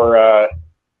preserve your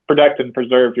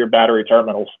battery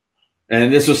terminals.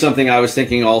 And this was something I was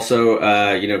thinking also,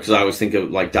 because I was thinking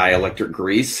of like dielectric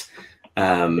grease.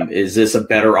 Is this a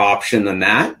better option than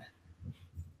that?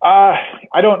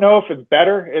 I don't know if it's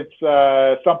better. It's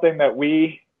something that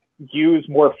we use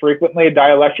more frequently.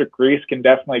 Dielectric grease can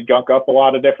definitely gunk up a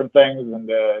lot of different things,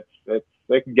 and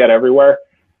they can get everywhere.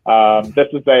 This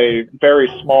is a very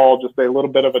small, just a little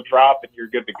bit of a drop, and you're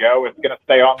good to go. It's going to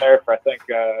stay on there for, I think,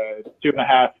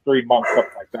 2.5, 3 months,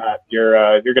 something like that.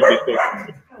 You're going to be safe.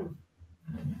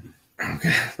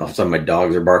 Okay. All of a sudden, my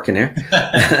dogs are barking here.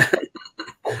 If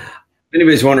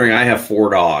anybody's wondering, I have 4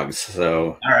 dogs,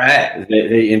 so all right,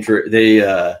 they interfere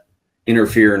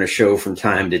in a show from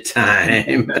time to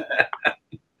time.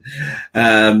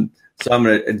 So I'm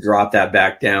going to drop that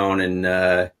back down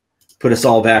and put us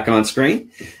all back on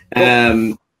screen.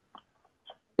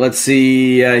 Let's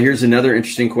see. Here's another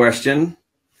interesting question.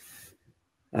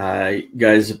 You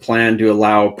guys plan to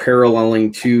allow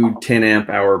paralleling 2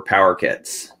 10-amp-hour power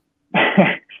kits?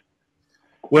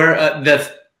 Where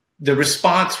the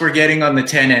response we're getting on the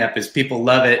 10 amp is people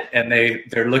love it, and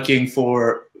they're looking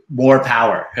for more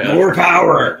power. More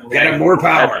power. Gotta have more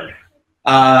power.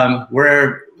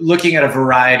 We're looking at a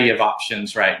variety of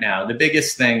options right now. The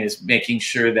biggest thing is making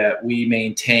sure that we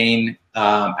maintain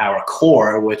our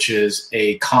core, which is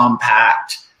a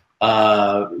compact,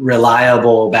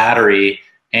 reliable battery.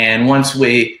 And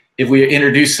if we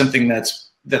introduce something that's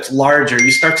larger,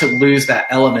 you start to lose that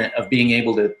element of being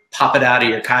able to pop it out of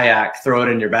your kayak, throw it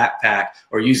in your backpack,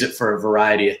 or use it for a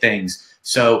variety of things.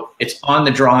 So it's on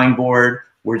the drawing board.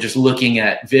 We're just looking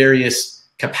at various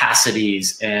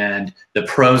capacities and the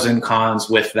pros and cons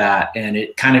with that. And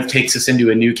it kind of takes us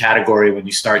into a new category when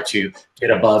you start to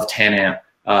get above 10 amp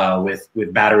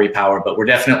with battery power. But we're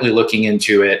definitely looking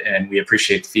into it, and we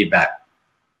appreciate the feedback.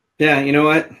 Yeah, you know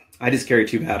what? I just carry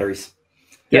 2 batteries.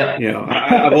 Yeah,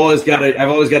 I've always got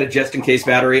a just in case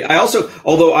battery. I also,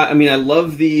 although I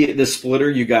love the splitter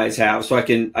you guys have, so I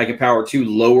can power 2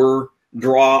 lower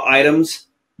draw items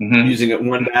using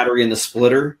 1 battery in the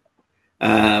splitter.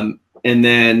 And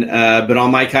then, but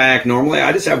on my kayak normally,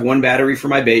 I just have 1 battery for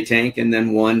my bait tank and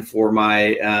then 1 for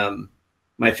my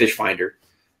my fish finder,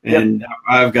 and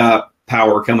I've got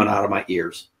power coming out of my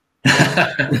ears.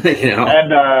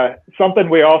 And something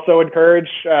we also encourage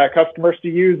customers to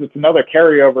use, it's another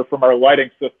carryover from our lighting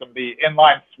system, the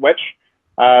inline switch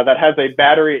that has a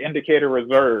battery indicator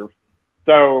reserve.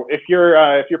 So if you're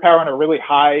powering a really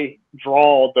high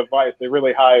draw device, a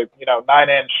really high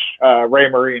 9-inch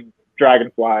Raymarine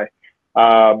Dragonfly,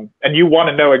 and you want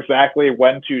to know exactly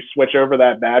when to switch over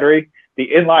that battery, the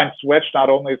inline switch not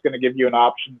only is going to give you an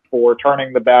option for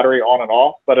turning the battery on and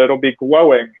off, but it'll be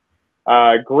glowing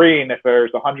green if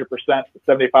there's 100% to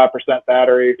 75%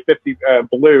 battery, 50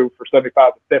 blue for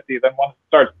 75 to 50. Then once it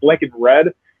starts blinking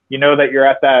red, you know that you're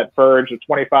at that verge of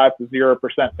 25 to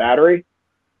 0% battery.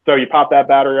 So you pop that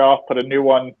battery off, put a new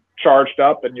one charged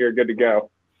up, and you're good to go.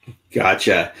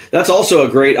 Gotcha. That's also a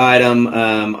great item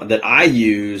that I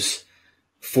use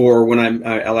for when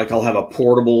I'll have a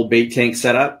portable bait tank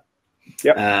setup.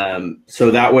 Yep.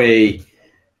 So that way,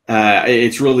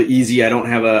 it's really easy. I don't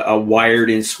have a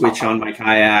wired-in switch on my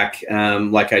kayak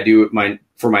like I do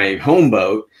for my home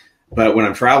boat. But when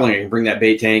I'm traveling, I can bring that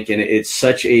bait tank, and it's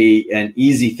such an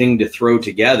easy thing to throw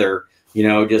together.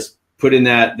 Just put in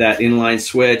that inline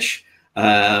switch.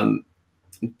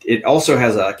 It also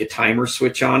has a timer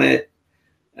switch on it.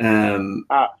 Kind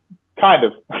of.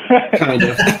 Kind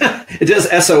of. It does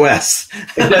SOS.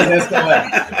 It does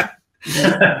SOS.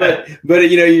 but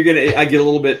you know, I get a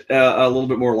little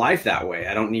bit more life that way.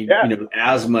 I don't need you know,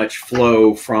 as much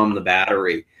flow from the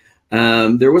battery.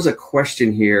 There was a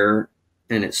question here,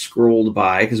 and it scrolled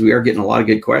by because we are getting a lot of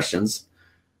good questions.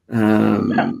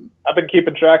 I've been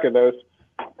keeping track of those.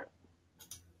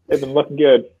 They've been looking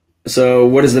good. So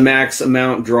what is the max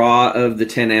amount draw of the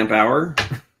 10 amp hour?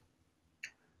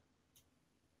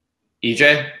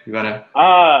 EJ, you want to?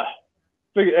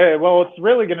 Well, it's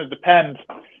really going to depend.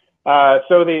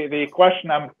 So the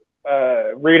question I'm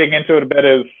reading into it a bit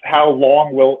is how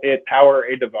long will it power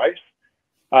a device?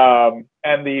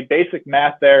 And the basic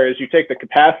math there is you take the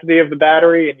capacity of the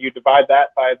battery and you divide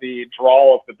that by the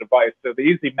draw of the device. So the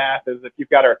easy math is if you've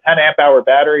got a 10 amp hour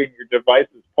battery and your device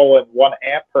is pulling 1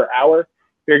 amp per hour,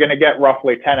 you're going to get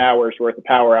roughly 10 hours worth of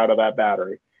power out of that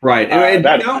battery. Right. And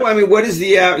I mean, what is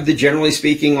the generally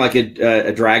speaking, like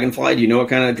a Dragonfly? Do you know what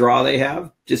kind of draw they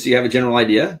have? Just so you have a general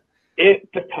idea?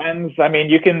 It depends. I mean,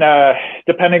 you can,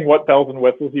 depending what bells and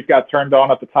whistles you've got turned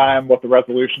on at the time, what the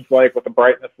resolution's like, what the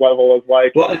brightness level is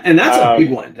like. Well, and that's a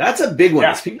big one. That's a big one.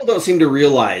 Yeah. People don't seem to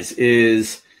realize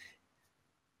is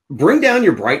bring down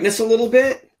your brightness a little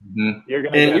bit. Mm-hmm. You're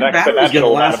going to and your battery's going to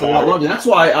last a lot longer. That's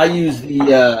why I use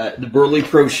the Burley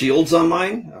Pro shields on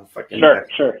mine.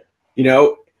 Sure. You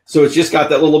know, so it's just got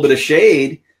that little bit of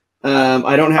shade.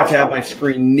 I don't have to have my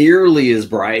screen nearly as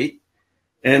bright.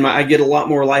 And I get a lot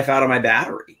more life out of my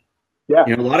battery. Yeah.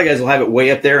 You know, a lot of guys will have it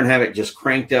way up there and have it just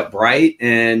cranked up bright.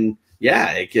 And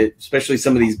yeah, especially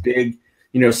some of these big,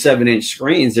 you know, 7-inch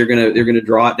screens, they're gonna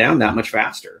draw it down that much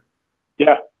faster.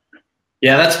 Yeah.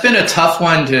 Yeah, that's been a tough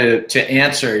one to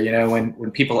answer. You know, when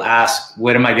people ask,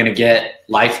 what am I going to get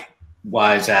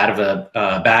life-wise out of a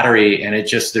battery? And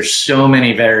there's so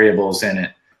many variables in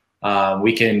it.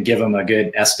 We can give them a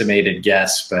good estimated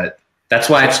guess, but that's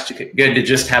why it's good to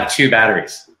just have 2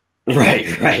 batteries.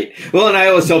 Right. Well, and I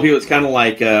always tell people it's kind of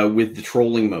like with the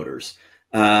trolling motors.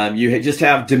 You just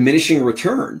have diminishing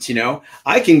returns. You know,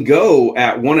 I can go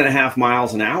at 1.5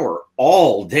 miles an hour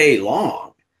all day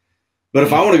long, but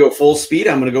if I want to go full speed,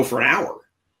 I'm going to go for an hour.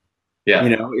 Yeah.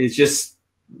 You know, it's just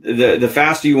the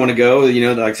faster you want to go, you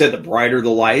know, like I said, the brighter the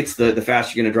lights, the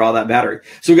faster you're going to draw that battery.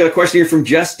 So we got a question here from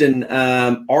Justin.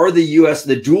 Are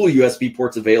the dual USB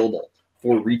ports available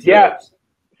for retailers? Yeah.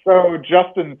 So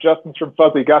Justin's from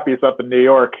Fuzzy Guppies up in New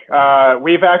York.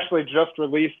 We've actually just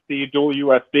released the dual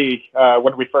USB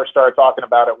when we first started talking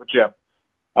about it with Jim.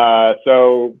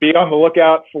 So be on the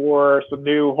lookout for some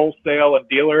new wholesale and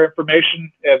dealer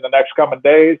information in the next coming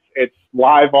days. It's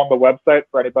live on the website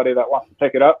for anybody that wants to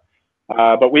pick it up.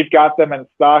 But we've got them in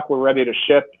stock. We're ready to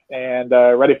ship and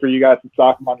ready for you guys to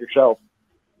stock them on your shelf.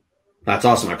 That's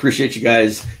awesome. I appreciate you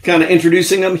guys kind of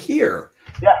introducing them here.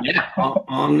 Yeah.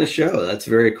 On the show. That's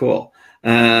very cool.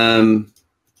 I'm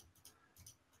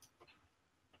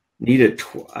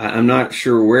not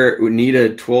sure where it would need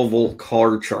a 12-volt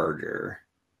car charger.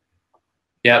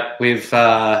 Yep, we've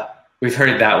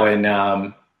heard that one,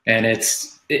 and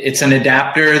it's an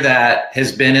adapter that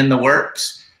has been in the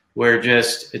works.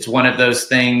 It's one of those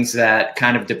things that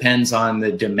kind of depends on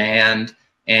the demand,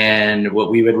 and what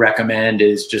we would recommend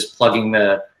is just plugging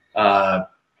the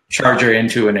charger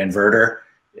into an inverter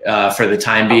for the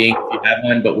time being if you have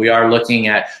one. But we are looking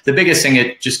at the biggest thing.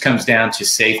 It just comes down to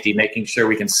safety, making sure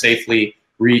we can safely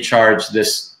recharge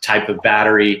this type of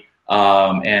battery.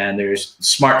 And there's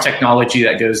smart technology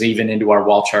that goes even into our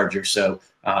wall charger. So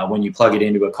when you plug it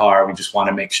into a car, we just want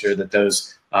to make sure that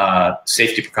those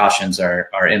safety precautions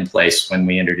are in place when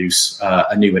we introduce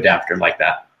a new adapter like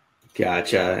that.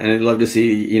 Gotcha. And I'd love to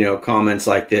see, you know, comments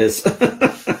like this.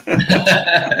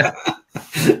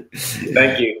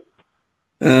 Thank you.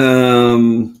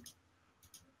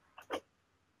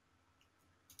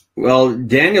 Well,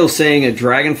 Daniel's saying a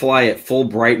Dragonfly at full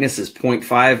brightness is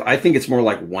 0.5. I think it's more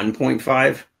like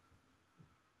 1.5.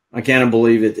 I can't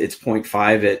believe it's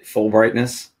 0.5 at full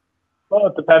brightness. Well,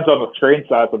 it depends on the screen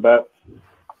size, I bet.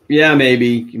 Yeah,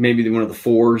 maybe one of the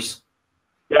 4s.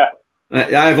 Yeah.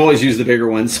 I've always used the bigger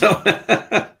one. So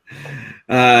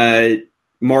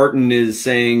Martin is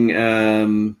saying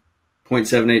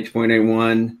 0.78 to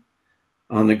 0.81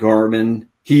 on the Garmin.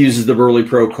 He uses the Burley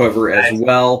Pro cover as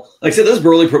well. Like I said, those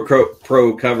Burley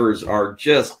Pro covers are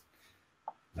just,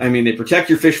 I mean, they protect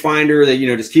your fish finder. They, you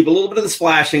know, just keep a little bit of the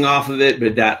splashing off of it,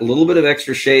 but that little bit of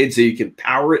extra shade so you can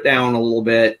power it down a little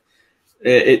bit.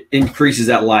 It increases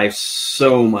that life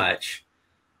so much.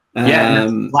 Yeah,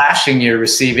 and the flashing you're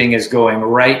receiving is going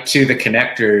right to the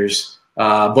connectors,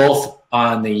 both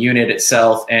on the unit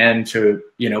itself and to,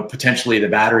 you know, potentially the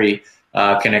battery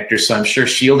connectors. So I'm sure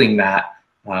shielding that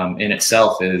in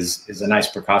itself is a nice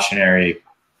precautionary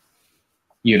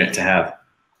unit to have.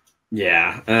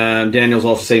 Yeah. Daniel's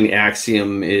also saying the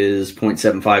Axiom is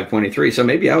 0.75, 0.83. So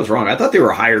maybe I was wrong. I thought they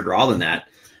were a higher draw than that.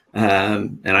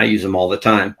 And I use them all the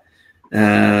time.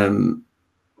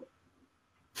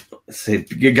 Let's see,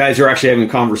 you guys are actually having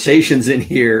conversations in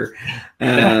here.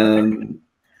 Someone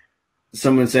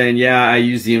saying, yeah, I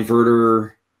use the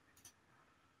inverter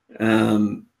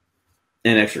and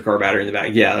extra car battery in the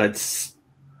back. Yeah,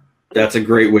 that's a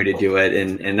great way to do it.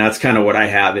 And that's kind of what I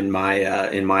have in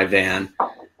my van.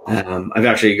 I've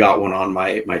actually got one on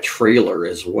my trailer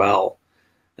as well.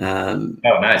 Oh,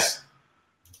 nice.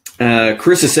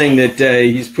 Chris is saying that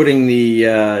he's putting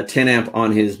the 10 amp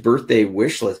on his birthday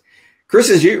wish list. Chris,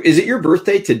 is it your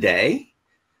birthday today?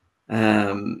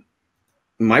 My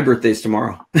birthday's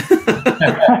tomorrow.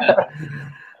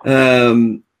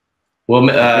 Well,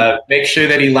 make sure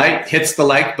that he hits the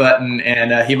like button,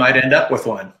 and he might end up with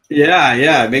one.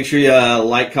 Yeah. Make sure you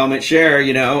like, comment, share.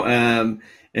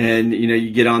 And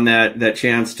you get on that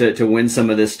chance to win some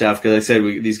of this stuff, because I said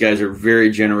these guys are very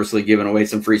generously giving away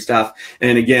some free stuff.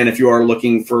 And again, if you are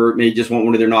looking for, maybe just want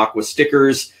one of their Nocqua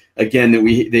stickers, again, that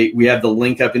we have the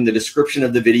link up in the description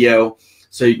of the video,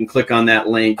 so you can click on that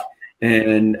link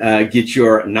and get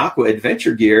your Nocqua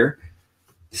Adventure Gear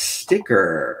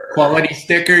sticker. Quality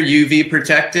sticker, UV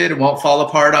protected, won't fall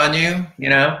apart on you.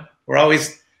 We're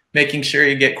always making sure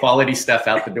you get quality stuff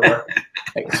out the door.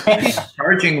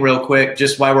 Charging real quick,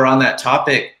 just while we're on that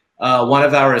topic, one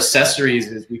of our accessories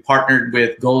is we partnered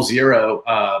with Goal Zero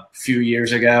a few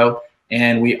years ago,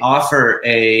 and we offer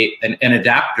an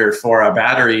adapter for our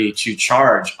battery to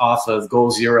charge off of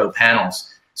Goal Zero panels.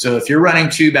 So if you're running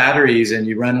 2 batteries and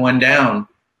you run one down,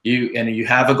 you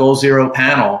have a Goal Zero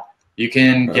panel, you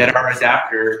can get our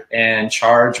adapter and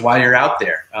charge while you're out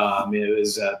there. It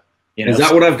was, is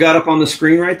that what I've got up on the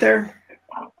screen right there?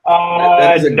 No,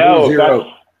 that's actually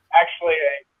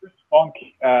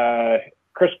a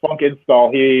Chris Funk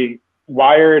install. He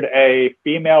wired a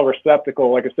female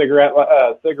receptacle, like a cigarette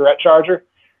charger,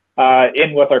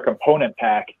 in with our component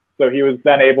pack. So he was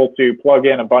then able to plug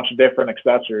in a bunch of different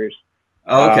accessories.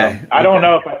 Oh, okay. I don't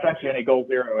know if I sent you any Goal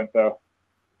Zero info.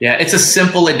 Yeah, it's a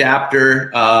simple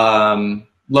adapter,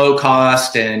 low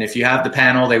cost, and if you have the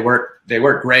panel, they work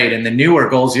great. And the newer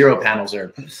Goal Zero panels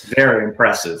are very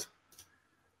impressive.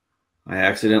 I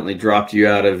accidentally dropped you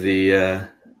out of the. I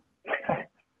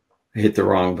hit the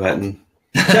wrong button.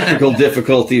 Technical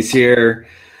difficulties here,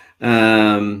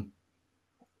 and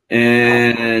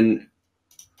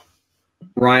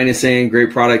Ryan is saying, great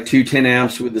product. 2 10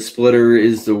 amps with the splitter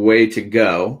is the way to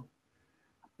go.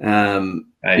 Nice.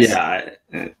 Yeah.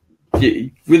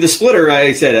 With the splitter,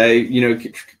 I said,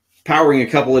 powering a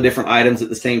couple of different items at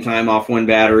the same time off one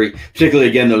battery, particularly,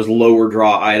 again, those lower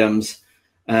draw items.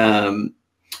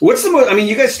 What's the most,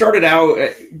 you guys started out,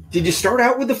 did you start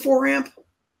out with the 4 amp?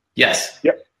 Yes.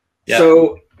 Yep.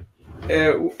 So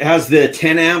has the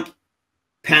 10 amp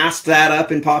passed that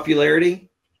up in popularity?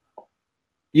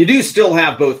 You do still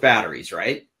have both batteries,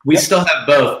 right? We still have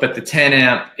both, but the 10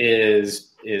 amp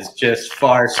is just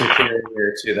far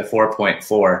superior to the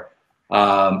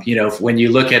 4.4. When you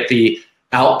look at the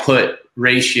output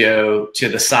ratio to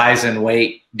the size and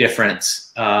weight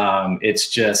difference,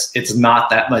 it's not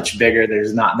that much bigger.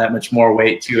 There's not that much more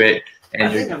weight to it,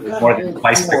 and there's more than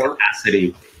twice the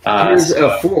capacity. Here's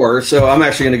a 4, so I'm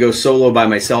actually going to go solo by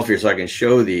myself here so I can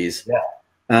show these.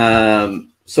 Yeah.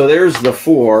 So there's the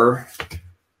 4.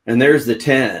 And there's the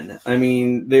 10.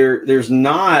 There's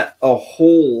not a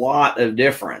whole lot of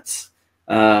difference.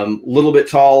 A little bit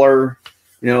taller,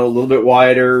 a little bit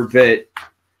wider, but,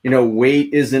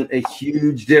 weight isn't a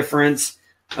huge difference.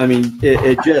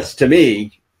 It just, to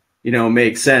me,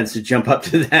 makes sense to jump up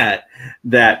to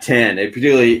that 10.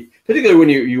 Particularly when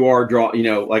you are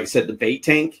like I said, the bait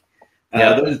tank,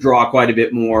 those draw quite a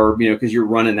bit more, because you're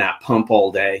running that pump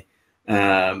all day.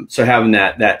 So having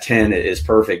that 10 is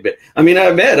perfect. But I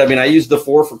admit, I used the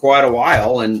 4 for quite a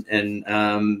while, and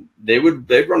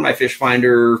they'd run my fish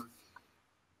finder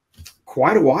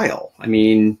quite a while. I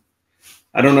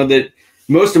don't know that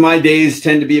most of my days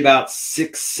tend to be about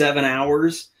 6-7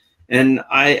 hours, and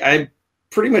I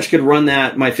pretty much could run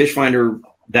my fish finder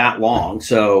that long.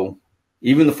 So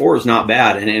even the 4 is not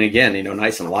bad, and again,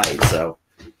 nice and light. So.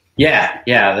 Yeah,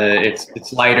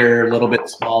 it's lighter, a little bit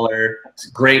smaller. It's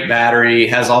a great battery,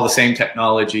 has all the same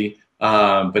technology,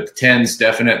 but the 10's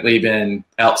definitely been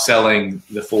outselling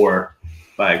the 4.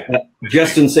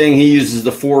 Justin saying he uses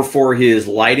the 4 for his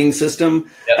lighting system.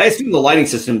 Yep. I assume the lighting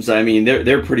systems,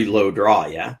 they're pretty low draw,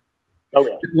 yeah? Oh,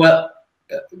 yeah. Well,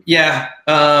 yeah.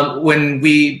 When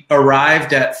we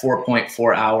arrived at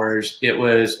 4.4 hours,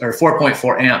 or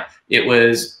 4.4 amp, it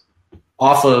was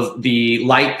off of the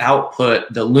light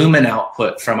output, the lumen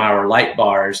output from our light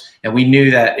bars. And we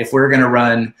knew that if we're going to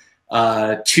run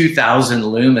 2,000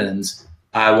 lumens,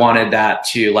 I wanted that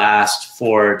to last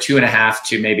for 2.5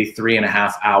 to maybe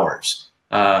 3.5 hours.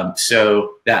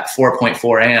 So that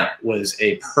 4.4 amp was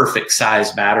a perfect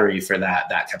size battery for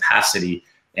that capacity.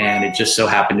 And it just so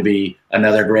happened to be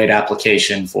another great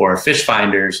application for fish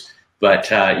finders.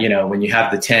 But you know, when you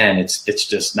have the 10, it's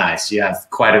just nice. You have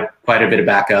quite a bit of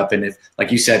backup. And if,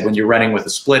 like you said, when you're running with a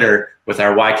splitter with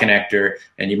our Y connector,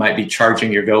 and you might be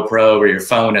charging your GoPro or your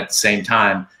phone at the same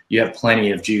time, you have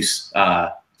plenty of juice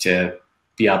to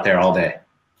be out there all day.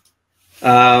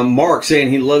 Mark saying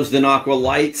he loves the Nocqua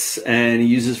lights and he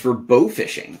uses for bow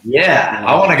fishing. Yeah,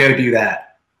 I want to go do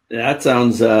that. That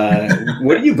sounds.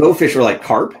 What do you bow fish for? Like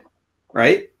carp,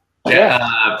 right?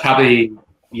 Yeah, probably.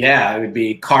 Yeah, it would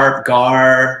be carp,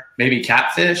 gar, maybe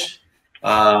catfish.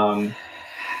 I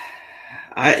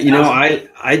don't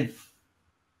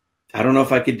know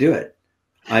if I could do it.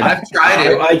 I've tried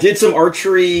it. I did some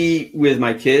archery with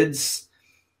my kids.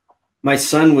 My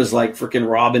son was like freaking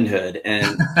Robin Hood,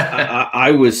 and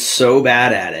I was so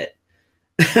bad at it.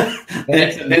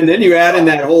 and then you add in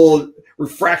that whole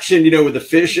refraction, you know, with the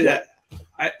fish.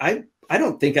 I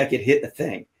don't think I could hit a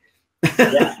thing.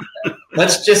 Yeah.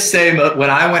 Let's just say when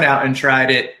I went out and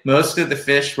tried it, most of the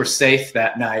fish were safe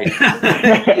that night.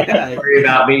 Don't worry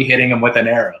about me hitting them with an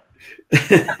arrow.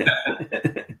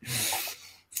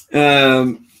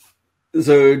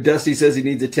 So Dusty says he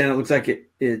needs a 10. It looks like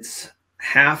it's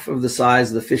half of the size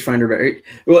of the fish finder battery.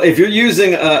 Well, if you're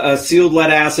using a sealed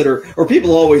lead acid, or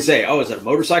people always say, oh, is it a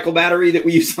motorcycle battery that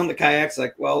we use on the kayaks?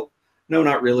 Like, well, no,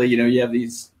 not really. You know, you have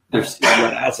these, they're sealed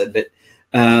lead acid, but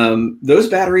those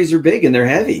batteries are big and they're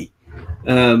heavy.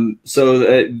 So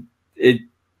it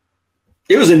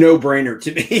was a no-brainer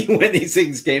to me when these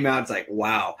things came out. It's like,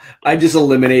 wow, I just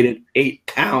eliminated 8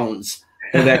 pounds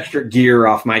of extra gear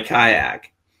off my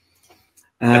kayak.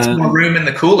 That's more room in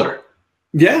the cooler.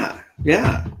 Yeah.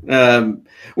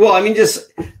 Well, I mean,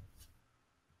 just,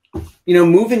 you know,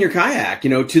 moving your kayak, you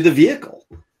know, to the vehicle,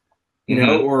 you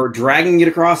know, or dragging it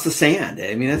across the sand.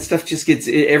 I mean, that stuff just gets,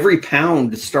 every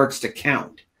pound starts to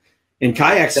count. And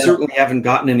kayaks certainly haven't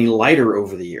gotten any lighter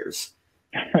over the years.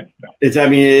 It's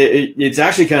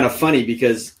actually kind of funny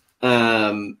because,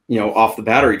 you know, off the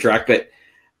battery track, but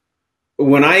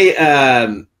when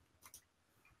I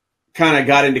kind of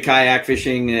got into kayak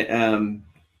fishing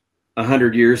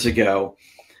 100 years ago,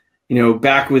 you know,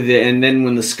 back with and then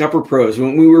when the Scupper Pros,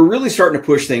 when we were really starting to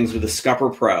push things with the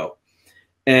Scupper Pro,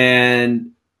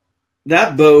 and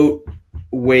that boat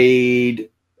weighed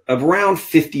around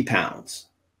 50 pounds.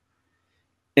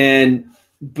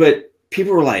 But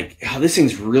people were like, oh, this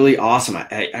thing's really awesome.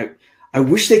 I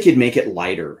wish they could make it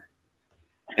lighter.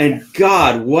 And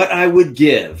God, what I would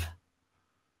give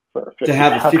to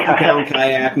have a 50-pound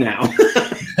kayak now.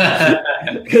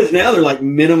 Because now they're like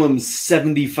minimum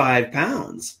 75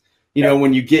 pounds. You know,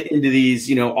 when you get into these,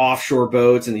 you know, offshore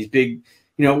boats and these big,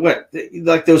 you know,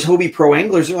 like those Hobie Pro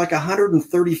Anglers, they're like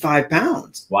 135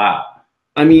 pounds. Wow.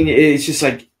 I mean, it's just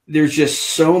like, there's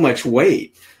just so much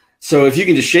weight. So if you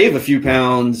can just shave a few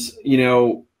pounds, you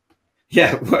know,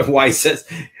 yeah, Weiss says,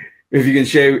 if you can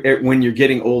shave it when you're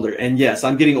getting older. And yes,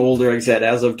 I'm getting older. Like I said,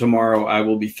 as of tomorrow, I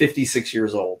will be 56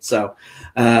 years old. So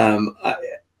I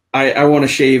want to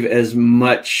shave as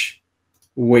much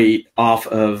weight off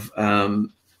of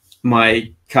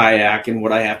my kayak and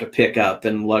what I have to pick up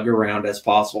and lug around as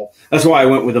possible. That's why I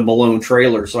went with a Malone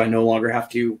trailer, so I no longer have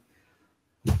to,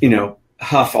 you know,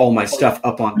 huff all my stuff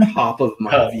up on top of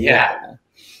my vehicle.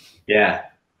 Yeah.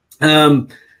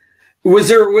 Was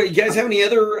there? You guys have any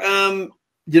other?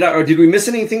 Did we miss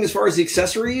anything as far as the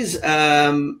accessories? I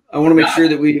want to make sure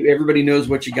that everybody knows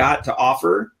what you got to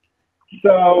offer.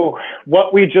 So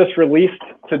what we just released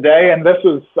today, and this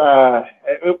was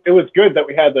it was good that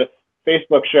we had this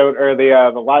Facebook show or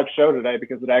the live show today,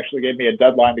 because it actually gave me a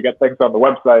deadline to get things on the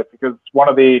website, because one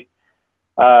of the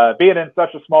being in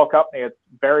such a small company, it's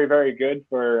very, very good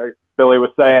for, Billy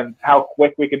was saying, how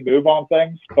quick we can move on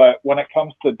things. But when it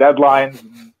comes to deadlines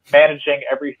and managing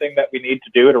everything that we need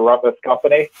to do to run this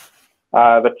company,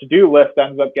 the to-do list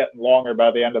ends up getting longer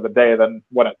by the end of the day than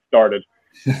when it started.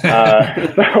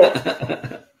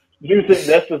 So using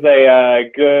this as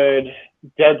a good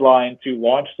deadline to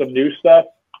launch some new stuff,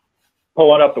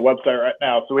 pulling up the website right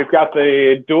now. So we've got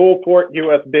the dual port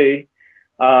USB.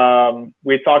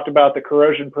 We talked about the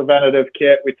corrosion preventative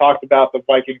kit. We talked about the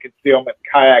Viking concealment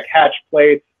kayak hatch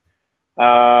plates.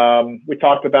 We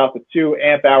talked about the 2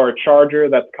 amp-hour charger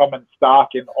that's come in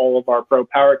stock in all of our Pro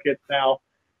Power kits now.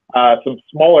 Some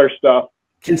smaller stuff.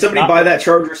 Can somebody buy that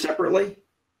charger separately?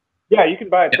 Yeah, you can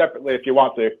buy it separately if you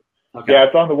want to. Okay. Yeah,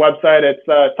 it's on the website. It's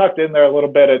tucked in there a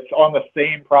little bit. It's on the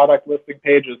same product listing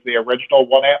page as the original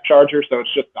 1-amp charger, so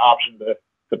it's just an option to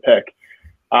pick.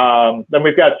 Then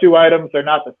we've got 2 items. They're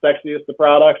not the sexiest of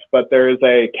products, but there is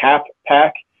a cap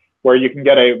pack where you can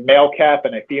get a male cap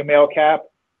and a female cap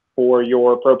for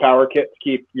your Pro Power Kit to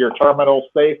keep your terminals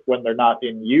safe when they're not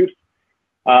in use.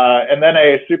 And then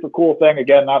a super cool thing,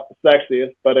 again, not the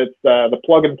sexiest, but it's the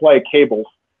plug and play cables.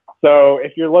 So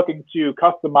if you're looking to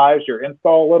customize your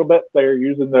install a little bit, so you're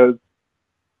using those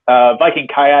Viking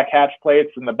kayak hatch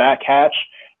plates in the back hatch,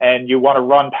 and you want to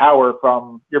run power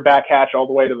from your back hatch all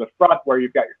the way to the front where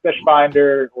you've got your fish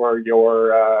finder or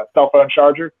your cell phone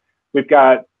charger, we've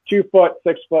got 2-foot,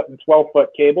 6-foot, and 12-foot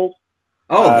cables.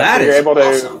 Oh, that so is you're able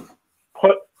awesome. to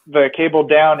put the cable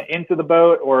down into the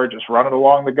boat or just run it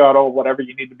along the gunnel, whatever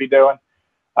you need to be doing.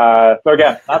 So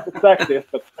again, not the sexiest,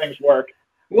 but things work.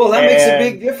 Well, that makes a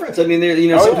big difference. I mean,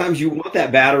 sometimes yeah. you want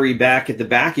that battery back at the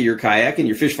back of your kayak and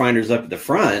your fish finder's up at the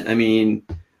front. I mean,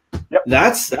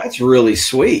 that's really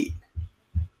sweet.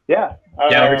 Yeah.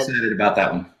 Yeah, we're excited about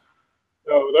that one.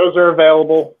 So those are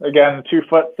available. Again,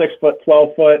 2-foot, 6-foot,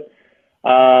 12-foot.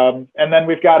 And then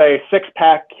we've got a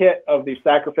 6-pack kit of the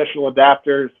sacrificial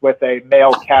adapters with a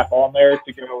male cap on there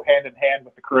to go hand in hand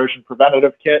with the corrosion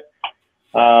preventative kit.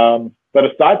 But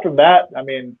aside from that, I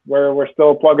mean, we're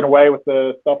still plugging away with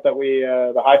the stuff that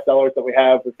the high sellers that we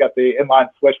have. We've got the inline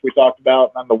switch we talked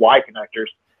about, and then the Y connectors.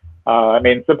 I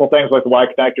mean, simple things like the Y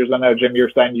connectors. I know, Jim, you're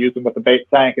saying use them with the bait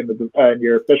tank and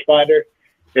your fish finder.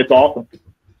 It's awesome.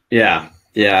 Yeah.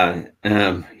 Yeah.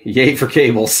 Yay for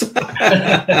cables.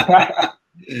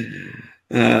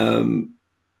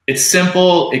 It's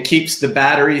simple. It keeps the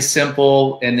battery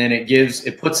simple, and then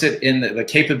it puts it in the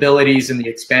capabilities and the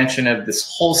expansion of this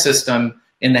whole system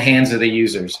in the hands of the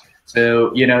users.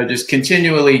 So, just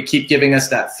continually keep giving us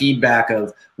that feedback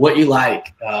of what you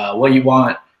like, what you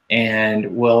want,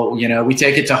 and we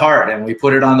take it to heart and we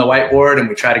put it on the whiteboard and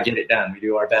we try to get it done. We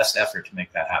do our best effort to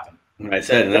make that happen. Like I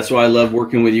said, and that's why I love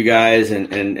working with you guys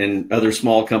and other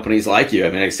small companies like you. I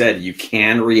mean, like I said, you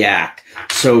can react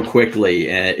so quickly,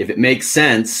 and if it makes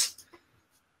sense,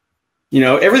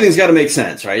 everything's got to make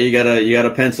sense, right? You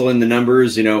gotta pencil in the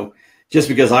numbers. Just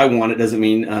because I want it doesn't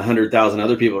mean 100,000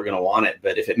 other people are going to want it.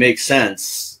 But if it makes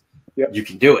sense, you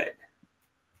can do it.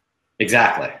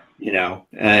 Exactly.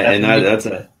 And that's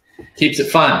keeps it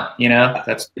fun,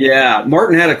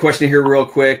 Martin had a question here real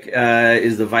quick.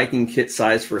 Is the Viking kit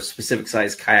size for a specific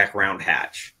size kayak round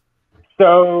hatch?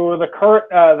 So the current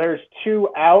there's 2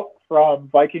 out from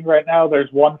Viking right now.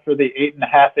 There's one for the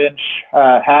 8.5-inch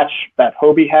hatch that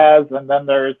Hobie has, and then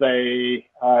there's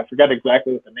I forget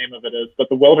exactly what the name of it is, but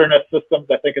the Wilderness Systems,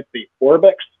 I think it's the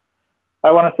Orbix, I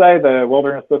want to say, the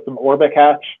Wilderness System Orbic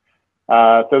hatch.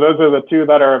 So those are the 2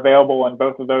 that are available, and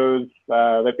both of those,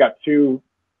 they've got 2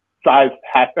 size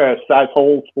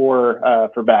holes for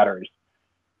batteries.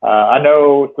 I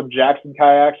know some Jackson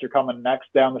kayaks are coming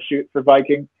next down the chute for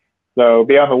Viking, so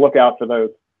be on the lookout for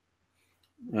those.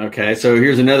 Okay, so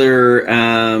here's another.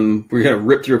 We're going to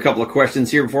rip through a couple of questions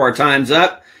here before our time's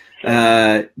up.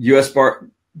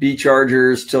 USB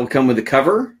chargers still come with the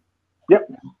cover? Yep.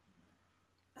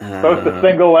 Both the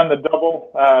single and the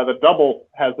double. The double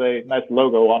has a nice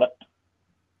logo on it.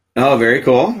 Oh, very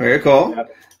cool. Very cool.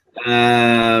 Yep.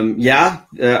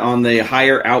 On the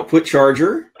higher output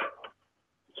charger.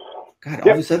 God,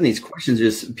 all of a sudden these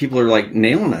questions people are like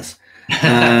nailing us.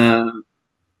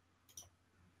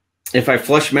 If I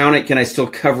flush mount it, can I still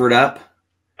cover it up?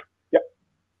 Yep.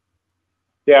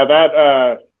 Yeah,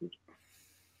 that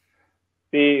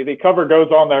the cover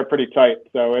goes on there pretty tight,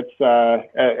 so it's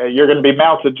you're going to be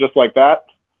mounted just like that,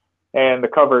 and the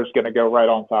cover is going to go right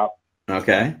on top.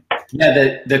 Okay.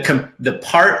 Yeah, the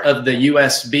part of the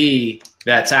USB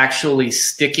that's actually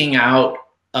sticking out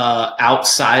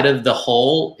outside of the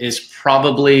hole is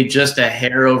probably just a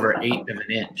hair over 1/8 of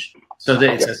an inch. So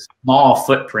that it's a small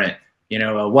footprint, a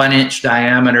 1-inch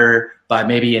diameter by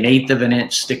maybe 1/8 of an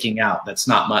inch sticking out. That's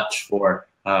not much for,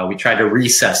 we try to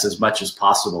recess as much as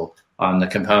possible on the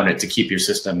component to keep your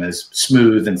system as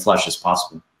smooth and flush as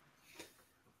possible.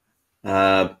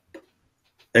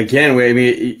 Again,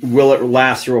 will it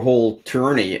last through a whole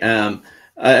tourney?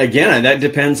 Again, that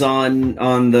depends on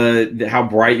how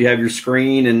bright you have your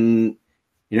screen and,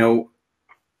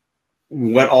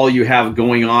 what all you have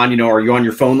going on. Are you on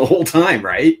your phone the whole time,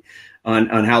 right?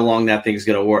 On how long that thing's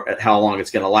going to work, how long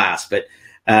it's going to last. But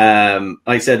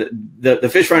like I said, the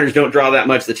fish finders don't draw that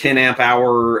much. The 10 amp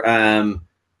hour,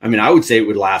 I would say it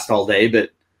would last all day,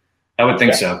 but I would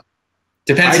think so.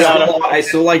 Depends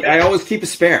I always keep a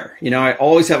spare. I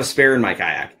always have a spare in my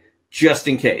kayak just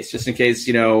in case.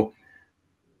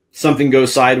 something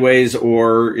goes sideways,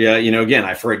 or again,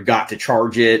 I forgot to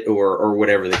charge it, or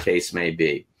whatever the case may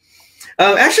be.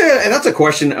 Actually, that's a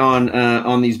question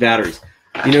on these batteries.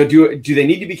 Do they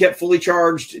need to be kept fully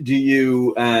charged? Do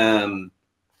you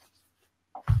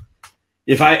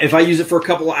if I use it for a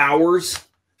couple of hours,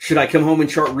 should I come home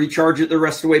and recharge it the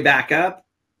rest of the way back up?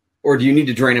 Or do you need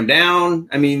to drain them down?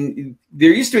 I mean,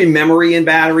 there used to be memory in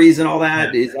batteries and all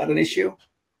that. Is that an issue?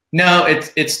 No,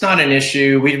 it's not an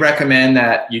issue. We recommend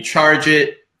that you charge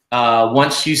it.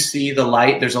 Once you see the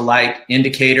light, there's a light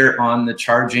indicator on the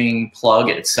charging plug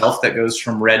itself that goes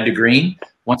from red to green.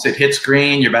 Once it hits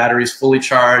green, your battery's fully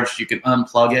charged. You can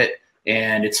unplug it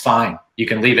and it's fine. You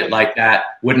can leave it like that.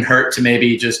 Wouldn't hurt to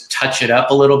maybe just touch it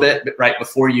up a little bit right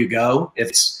before you go if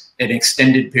it's an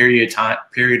extended period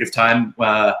of time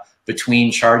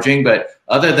between charging. But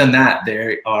other than that,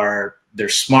 they're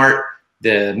smart.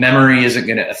 The memory isn't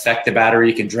going to affect the battery.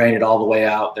 You can drain it all the way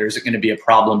out. There isn't going to be a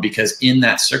problem because in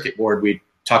that circuit board we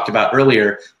talked about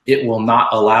earlier, it will not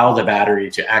allow the battery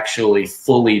to actually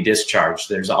fully discharge.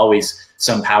 There's always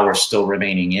some power still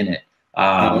remaining in it.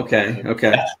 Okay.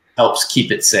 That helps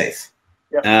keep it safe.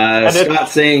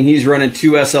 Scott's saying he's running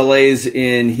 2 SLAs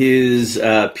in his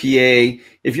PA.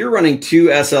 If you're running 2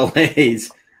 SLAs,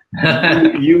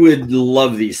 you would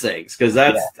love these things, because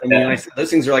those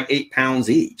things are like 8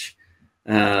 pounds each.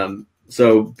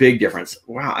 So big difference.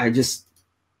 Wow.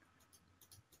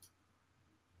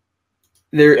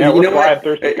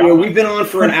 We've been on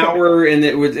for an hour and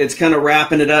it's kind of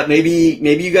wrapping it up. Maybe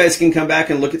you guys can come back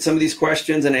and look at some of these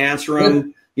questions and answer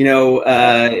them,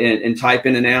 and type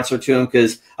in an answer to them,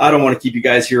 because I don't want to keep you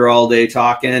guys here all day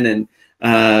talking. And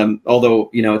although,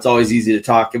 it's always easy to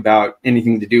talk about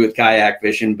anything to do with kayak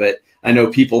fishing, but I know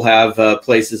people have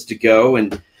places to go,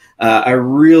 and I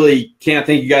really can't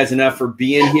thank you guys enough for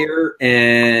being here.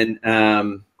 And let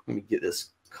me get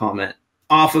this comment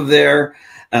off of there.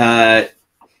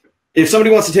 If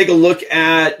somebody wants to take a look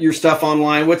at your stuff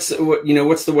online, what's the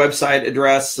website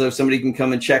address so somebody can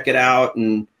come and check it out?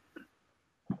 And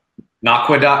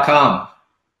Nocqua.com.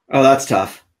 Oh, that's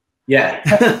tough. Yeah.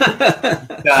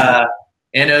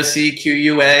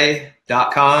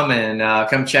 Nocqua.com, and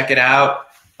come check it out.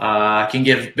 I can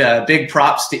give big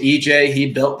props to EJ.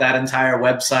 He built that entire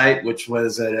website, which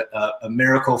was a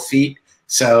miracle feat.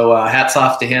 So hats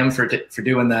off to him for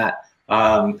doing that.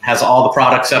 Has all the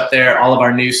products up there, all of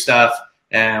our new stuff,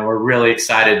 and we're really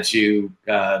excited to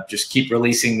just keep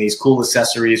releasing these cool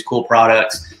accessories, cool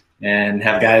products, and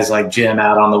have guys like Jim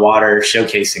out on the water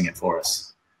showcasing it for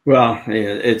us. Well,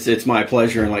 it's my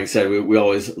pleasure, and like I said, we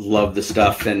always love the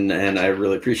stuff, and I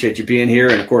really appreciate you being here,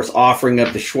 and of course offering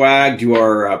up the swag to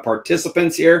our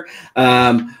participants here.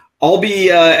 I'll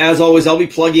be as always, I'll be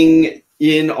plugging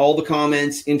in all the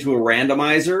comments into a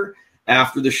randomizer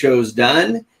after the show's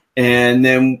done, and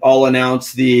then I'll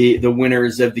announce the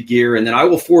winners of the gear, and then I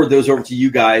will forward those over to you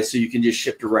guys so you can just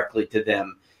ship directly to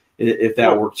them if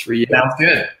that works for you. Sounds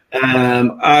good.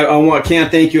 I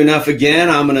can't thank you enough again.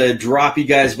 I'm going to drop you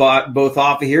guys both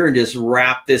off of here and just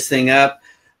wrap this thing up.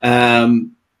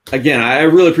 Again, I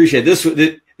really appreciate this.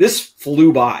 This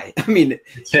flew by. I mean,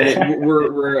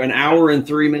 we're an hour and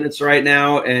 3 minutes right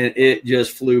now, and it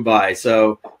just flew by.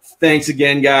 So thanks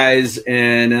again, guys.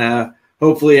 And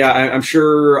hopefully, I'm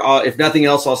sure if nothing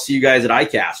else, I'll see you guys at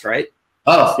ICAST, right?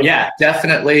 Oh, yeah,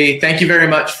 definitely. Thank you very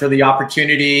much for the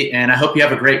opportunity, and I hope you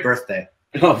have a great birthday.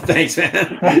 Oh, thanks,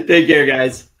 man. Take care,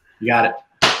 guys. You got it.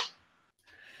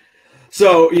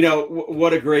 So,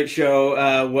 what a great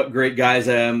show. What great guys.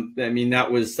 I mean, that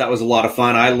was a lot of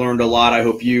fun. I learned a lot. I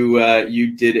hope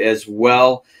you did as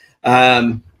well.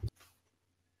 That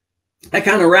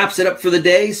kind of wraps it up for the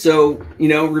day. So,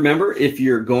 remember, if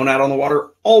you're going out on the water,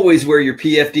 always wear your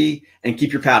PFD and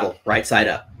keep your paddle right side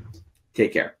up.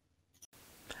 Take care.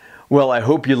 Well, I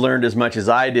hope you learned as much as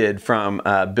I did from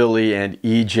Billy and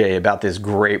EJ about this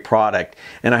great product.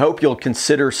 And I hope you'll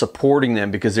consider supporting them,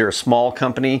 because they're a small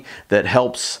company that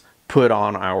helps put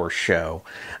on our show.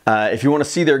 If you want to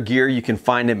see their gear, you can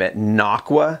find them at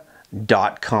Nocqua.com.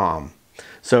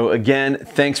 So again,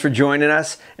 thanks for joining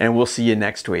us, and we'll see you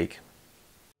next week.